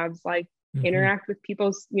new jobs, like interact with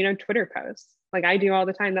people's, Twitter posts. Like I do all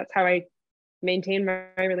the time. That's how I maintain my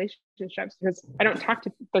relationships, because I don't talk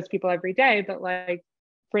to those people every day, but like,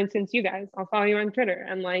 for instance, you guys, I'll follow you on Twitter,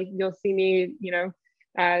 and like, you'll see me,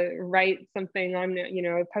 write something on,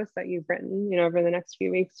 a post that you've written, over the next few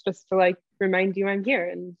weeks, just to like remind you I'm here,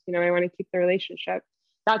 and, I want to keep the relationship.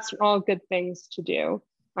 That's all good things to do.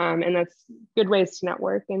 And that's good ways to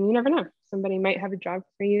network. And you never know, somebody might have a job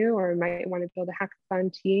for you, or might want to build a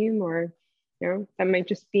hackathon team, or that might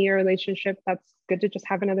just be a relationship that's good to just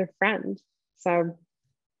have another friend. So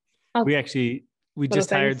we just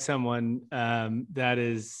hired someone that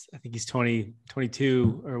is, I think he's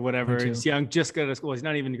 22 or whatever. 22. He's young, just got out of school. He's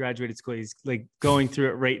not even graduated school. He's like going through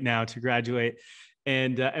it right now to graduate.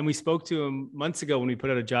 And we spoke to him months ago when we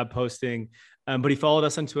put out a job posting, but he followed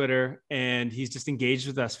us on Twitter and he's just engaged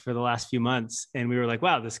with us for the last few months. And we were like,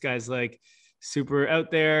 wow, this guy's like super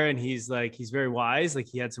out there. And he's very wise. Like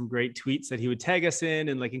he had some great tweets that he would tag us in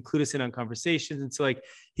and like include us in on conversations. And so like,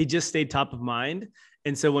 he just stayed top of mind.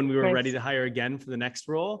 And so when we were ready to hire again for the next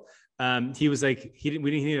role, he was like, we didn't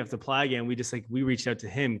even have to apply again. We reached out to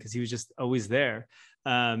him because he was just always there.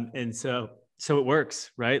 And so it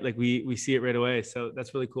works, right? Like we see it right away. So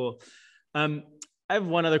that's really cool. I have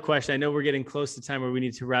one other question. I know we're getting close to time where we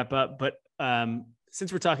need to wrap up, but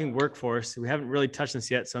since we're talking workforce, we haven't really touched this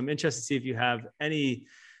yet. So I'm interested to see if you have any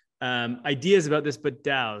ideas about this, but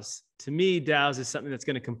DAOs. To me, DAOs is something that's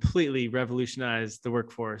going to completely revolutionize the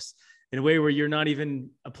workforce in a way where you're not even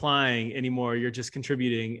applying anymore. You're just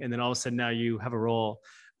contributing. And then all of a sudden now you have a role.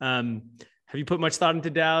 Have you put much thought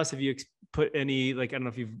into DAOs? Have you put any, like, I don't know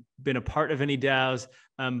if you've been a part of any DAOs,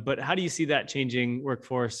 but how do you see that changing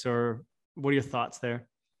workforce, or what are your thoughts there?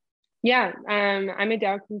 Yeah, I'm a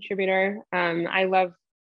DAO contributor.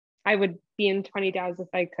 I would be in 20 DAOs if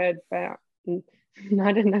I could, but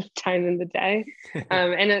not enough time in the day.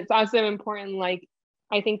 And it's also important, like,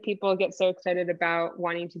 I think people get so excited about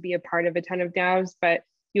wanting to be a part of a ton of DAOs, but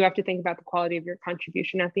you have to think about the quality of your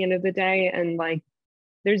contribution at the end of the day. And like,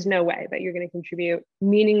 there's no way that you're going to contribute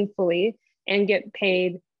meaningfully and get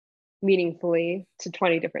paid meaningfully to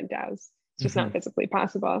 20 different DAOs. It's just not physically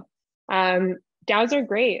possible. DAOs are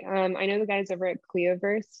great. I know the guys over at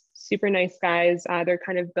Cleoverse, super nice guys. They're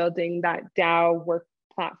kind of building that DAO work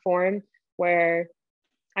platform where,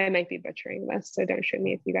 I might be butchering this, so don't shoot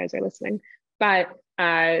me if you guys are listening, but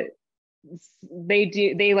they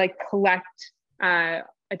like collect a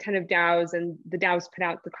ton of DAOs, and the DAOs put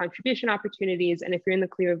out the contribution opportunities. And if you're in the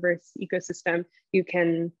Cleoverse ecosystem, you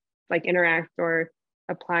can like interact or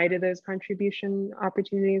apply to those contribution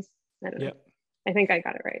opportunities. I don't know. I think I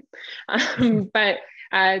got it right. But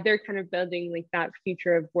they're kind of building like that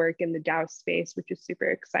future of work in the DAO space, which is super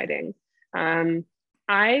exciting.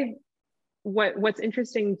 What's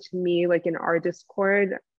interesting to me, like in our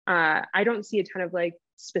Discord, I don't see a ton of like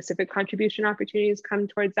specific contribution opportunities come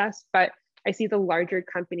towards us, but I see the larger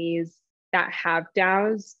companies that have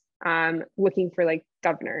DAOs looking for like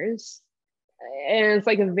governors. And it's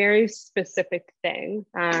like a very specific thing.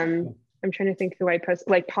 I'm trying to think who I post,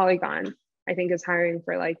 like Polygon, I think is hiring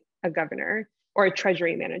for like a governor or a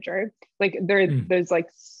treasury manager. Like there's like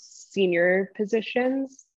senior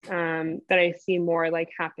positions that I see more like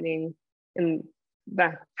happening in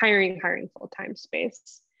the hiring full-time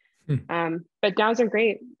space. But DAOs are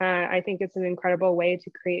great. I think it's an incredible way to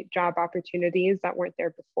create job opportunities that weren't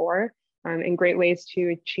there before, and great ways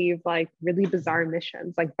to achieve like really bizarre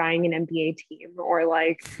missions, like buying an NBA team, or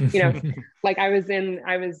like, you know, like I was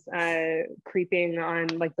creeping on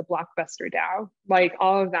like the Blockbuster DAO, like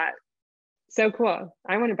all of that. So cool.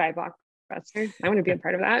 I want to buy Blockbuster. I want to be a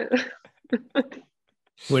part of that.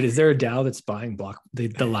 Wait, is there a DAO that's buying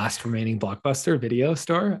the last remaining Blockbuster video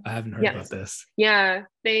store? I haven't heard about this. Yeah,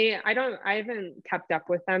 I haven't kept up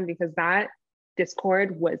with them because that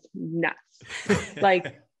Discord was nuts,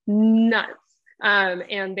 like nuts.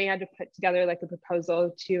 And they had to put together like a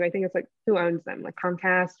proposal to, I think it's like, who owns them, like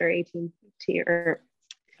Comcast or AT&T or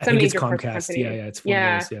some major corporate company. Yeah, it's one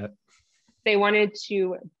of those, yeah. They wanted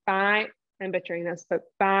to buy, I'm butchering this, but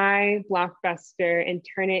buy Blockbuster and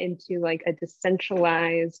turn it into like a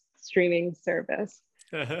decentralized streaming service.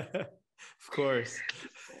 Of course.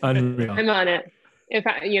 Unreal. I'm on it. If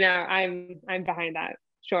I'm behind that.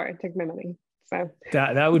 Sure, take my money. So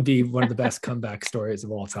that would be one of the best comeback stories of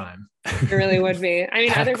all time. It really would be. I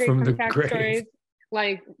mean, other great comeback stories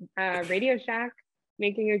like Radio Shack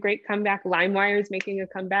making a great comeback. LimeWire is making a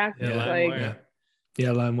comeback. Yeah,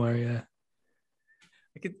 LimeWire. Yeah.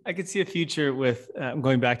 I could see a future with I'm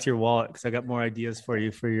going back to your wallet because I got more ideas for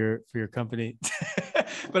you for your company.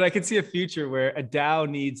 But I could see a future where a DAO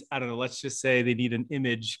needs, I don't know, let's just say they need an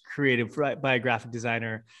image created by a graphic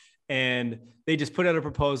designer, and they just put out a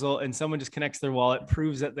proposal and someone just connects their wallet,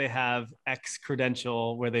 proves that they have X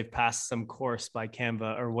credential where they've passed some course by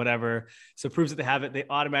Canva or whatever. So it proves that they have it. They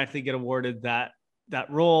automatically get awarded that that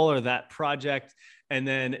role or that project. And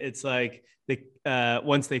then it's like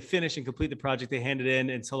once they finish and complete the project, they hand it in,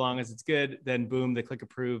 and so long as it's good, then boom, they click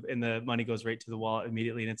approve and the money goes right to the wallet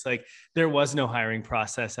immediately. And it's like, there was no hiring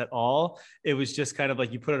process at all. It was just kind of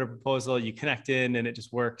like, you put out a proposal, you connect in, and it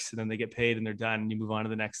just works, and then they get paid and they're done, and you move on to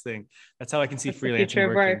the next thing. That's how I can see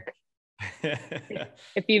freelancing working.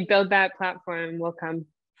 If you build that platform, we'll come.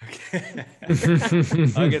 Okay.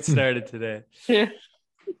 I'll get started today. Yeah.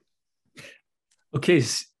 Okay.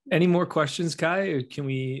 Any more questions, Kai? Or can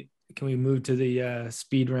we move to the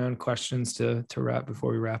speed round questions to wrap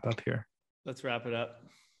before we wrap up here? Let's wrap it up.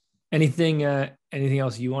 Anything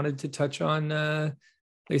else you wanted to touch on,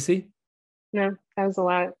 Lacey? No, that was a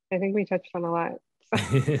lot. I think we touched on a lot.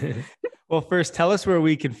 Well, first, tell us where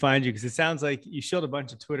we can find you, because it sounds like you showed a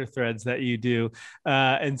bunch of Twitter threads that you do.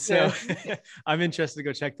 And so yeah. I'm interested to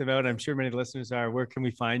go check them out. I'm sure many listeners are. Where can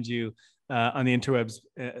we find you on the interwebs,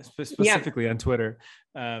 specifically on Twitter?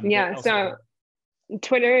 So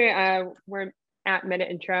Twitter, we're at Meta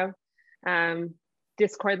Intro.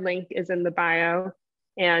 Discord link is in the bio.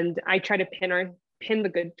 And I try to pin the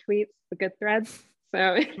good tweets, the good threads.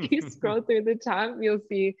 So if you scroll through the top, you'll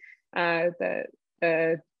see the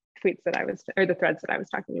tweets the threads that I was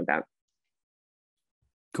talking about.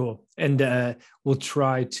 Cool. And we'll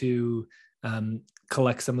try to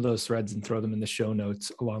collect some of those threads and throw them in the show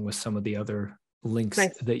notes along with some of the other links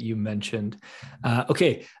that you mentioned.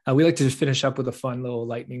 Okay. We like to just finish up with a fun little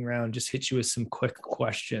lightning round, just hit you with some quick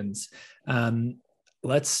questions.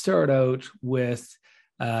 Let's start out with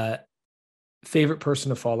favorite person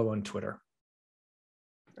to follow on Twitter.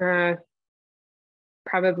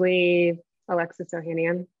 Probably Alexis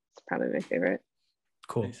Ohanian. It's probably my favorite.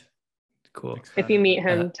 Cool. Nice. Cool. If you meet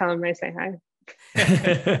him, tell him I say hi.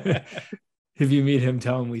 If you meet him,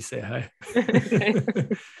 tell him we say hi.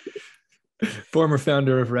 Former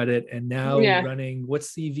founder of Reddit, and now running,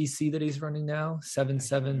 what's the VC that he's running now?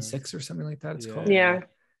 776 or something like that it's called. Yeah.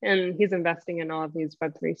 And he's investing in all of these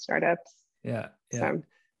Web3 startups. Yeah. So.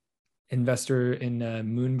 Investor in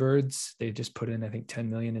Moonbirds. They just put in, I think, 10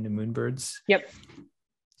 million into Moonbirds. Yep.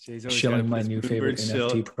 Shilling my new favorite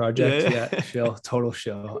NFT project. Yeah, shill, total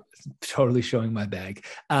shill. Totally showing my bag.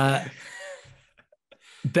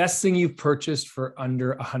 Best thing you've purchased for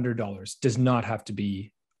under $100 does not have to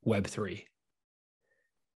be Web3.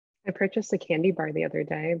 I purchased a candy bar the other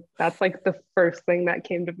day. That's like the first thing that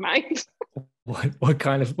came to mind. What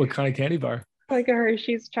kind of candy bar? Like a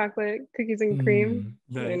Hershey's chocolate cookies and cream.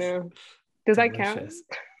 Nice. I know. Does that count?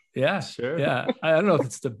 Yeah, sure. Yeah. I don't know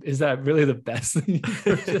if is that really the best thing you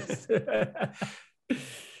purchased?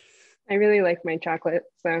 I really like my chocolate.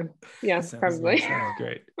 So yeah, probably. Sounds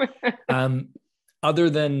great. Other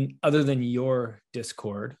than your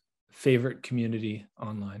Discord, favorite community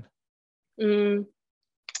online?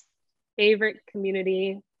 Favorite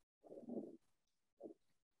community.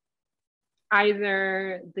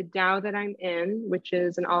 Either the DAO that I'm in, which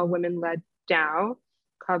is an all women led DAO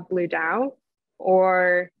called Blue DAO,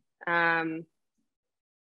 or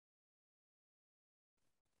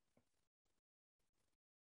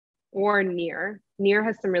Near. Near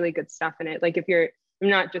has some really good stuff in it. Like I'm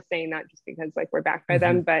not just saying that just because like we're backed by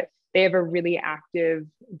them, but they have a really active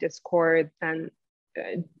Discord and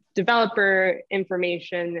developer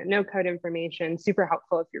information, no code information, super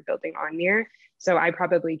helpful if you're building on Near. So I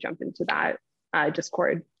probably jump into that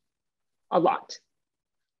Discord a lot.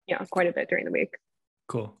 Yeah, quite a bit during the week.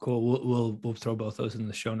 Cool. We'll throw both those in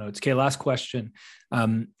the show notes. Okay, last question.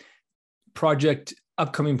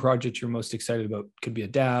 Upcoming project you're most excited about? Could be a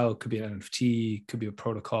DAO, could be an NFT, could be a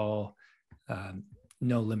protocol.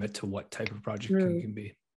 No limit to what type of project it can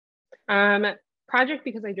be. Project,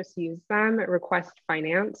 because I just use them. Request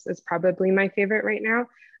Finance is probably my favorite right now.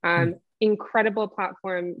 Incredible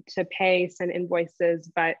platform to pay, send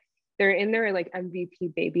invoices, but they're in their like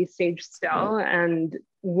MVP baby stage still. And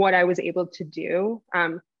what I was able to do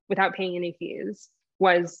without paying any fees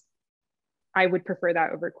was, I would prefer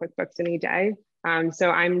that over QuickBooks any day.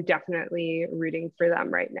 So I'm definitely rooting for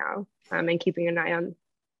them right now and keeping an eye on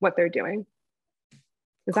what they're doing.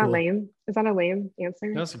 Is that lame? Is that a lame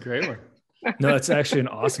answer? That's a great one. No, it's actually an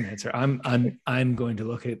awesome answer. I'm going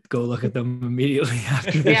to go look at them immediately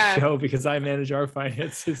after this show because I manage our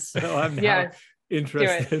finances. So I'm now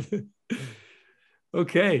interested.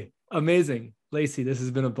 Okay. Amazing. Lacey, this has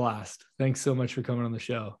been a blast. Thanks so much for coming on the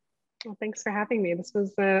show. Well, thanks for having me. This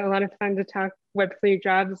was a lot of fun to talk Web3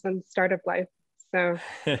 jobs and startup life. So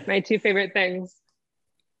my two favorite things.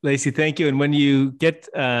 Lacey, thank you. And when you get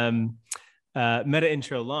Meta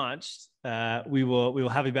Intro launched, we will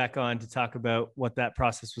have you back on to talk about what that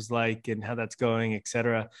process was like and how that's going, et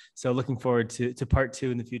cetera. So looking forward to part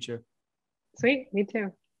 2 in the future. Sweet, me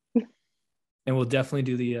too. And we'll definitely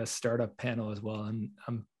do the startup panel as well.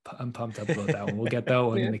 I'm pumped up about that one. We'll get that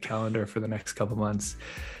one in the calendar for the next couple months.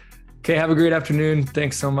 Okay, have a great afternoon.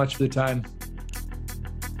 Thanks so much for the time.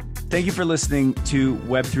 Thank you for listening to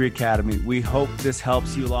Web3 Academy. We hope this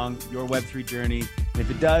helps you along your Web3 journey. And if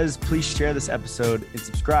it does, please share this episode and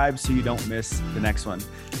subscribe so you don't miss the next one.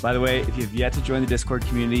 By the way, if you've yet to join the Discord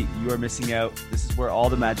community, you are missing out. This is where all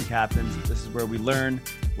the magic happens. This is where we learn,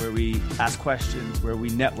 where we ask questions, where we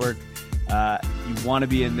network. You want to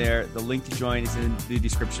be in there. The link to join is in the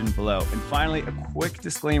description below. And finally, a quick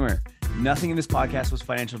disclaimer. Nothing in this podcast was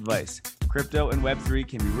financial advice. Crypto and Web3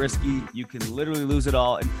 can be risky. You can literally lose it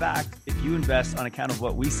all. In fact, if you invest on account of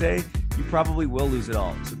what we say, you probably will lose it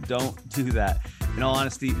all. So don't do that. In all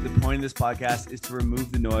honesty, the point of this podcast is to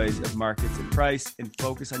remove the noise of markets and price and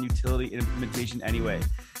focus on utility and implementation anyway.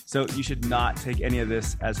 So you should not take any of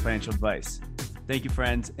this as financial advice. Thank you,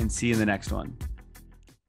 friends, and see you in the next one.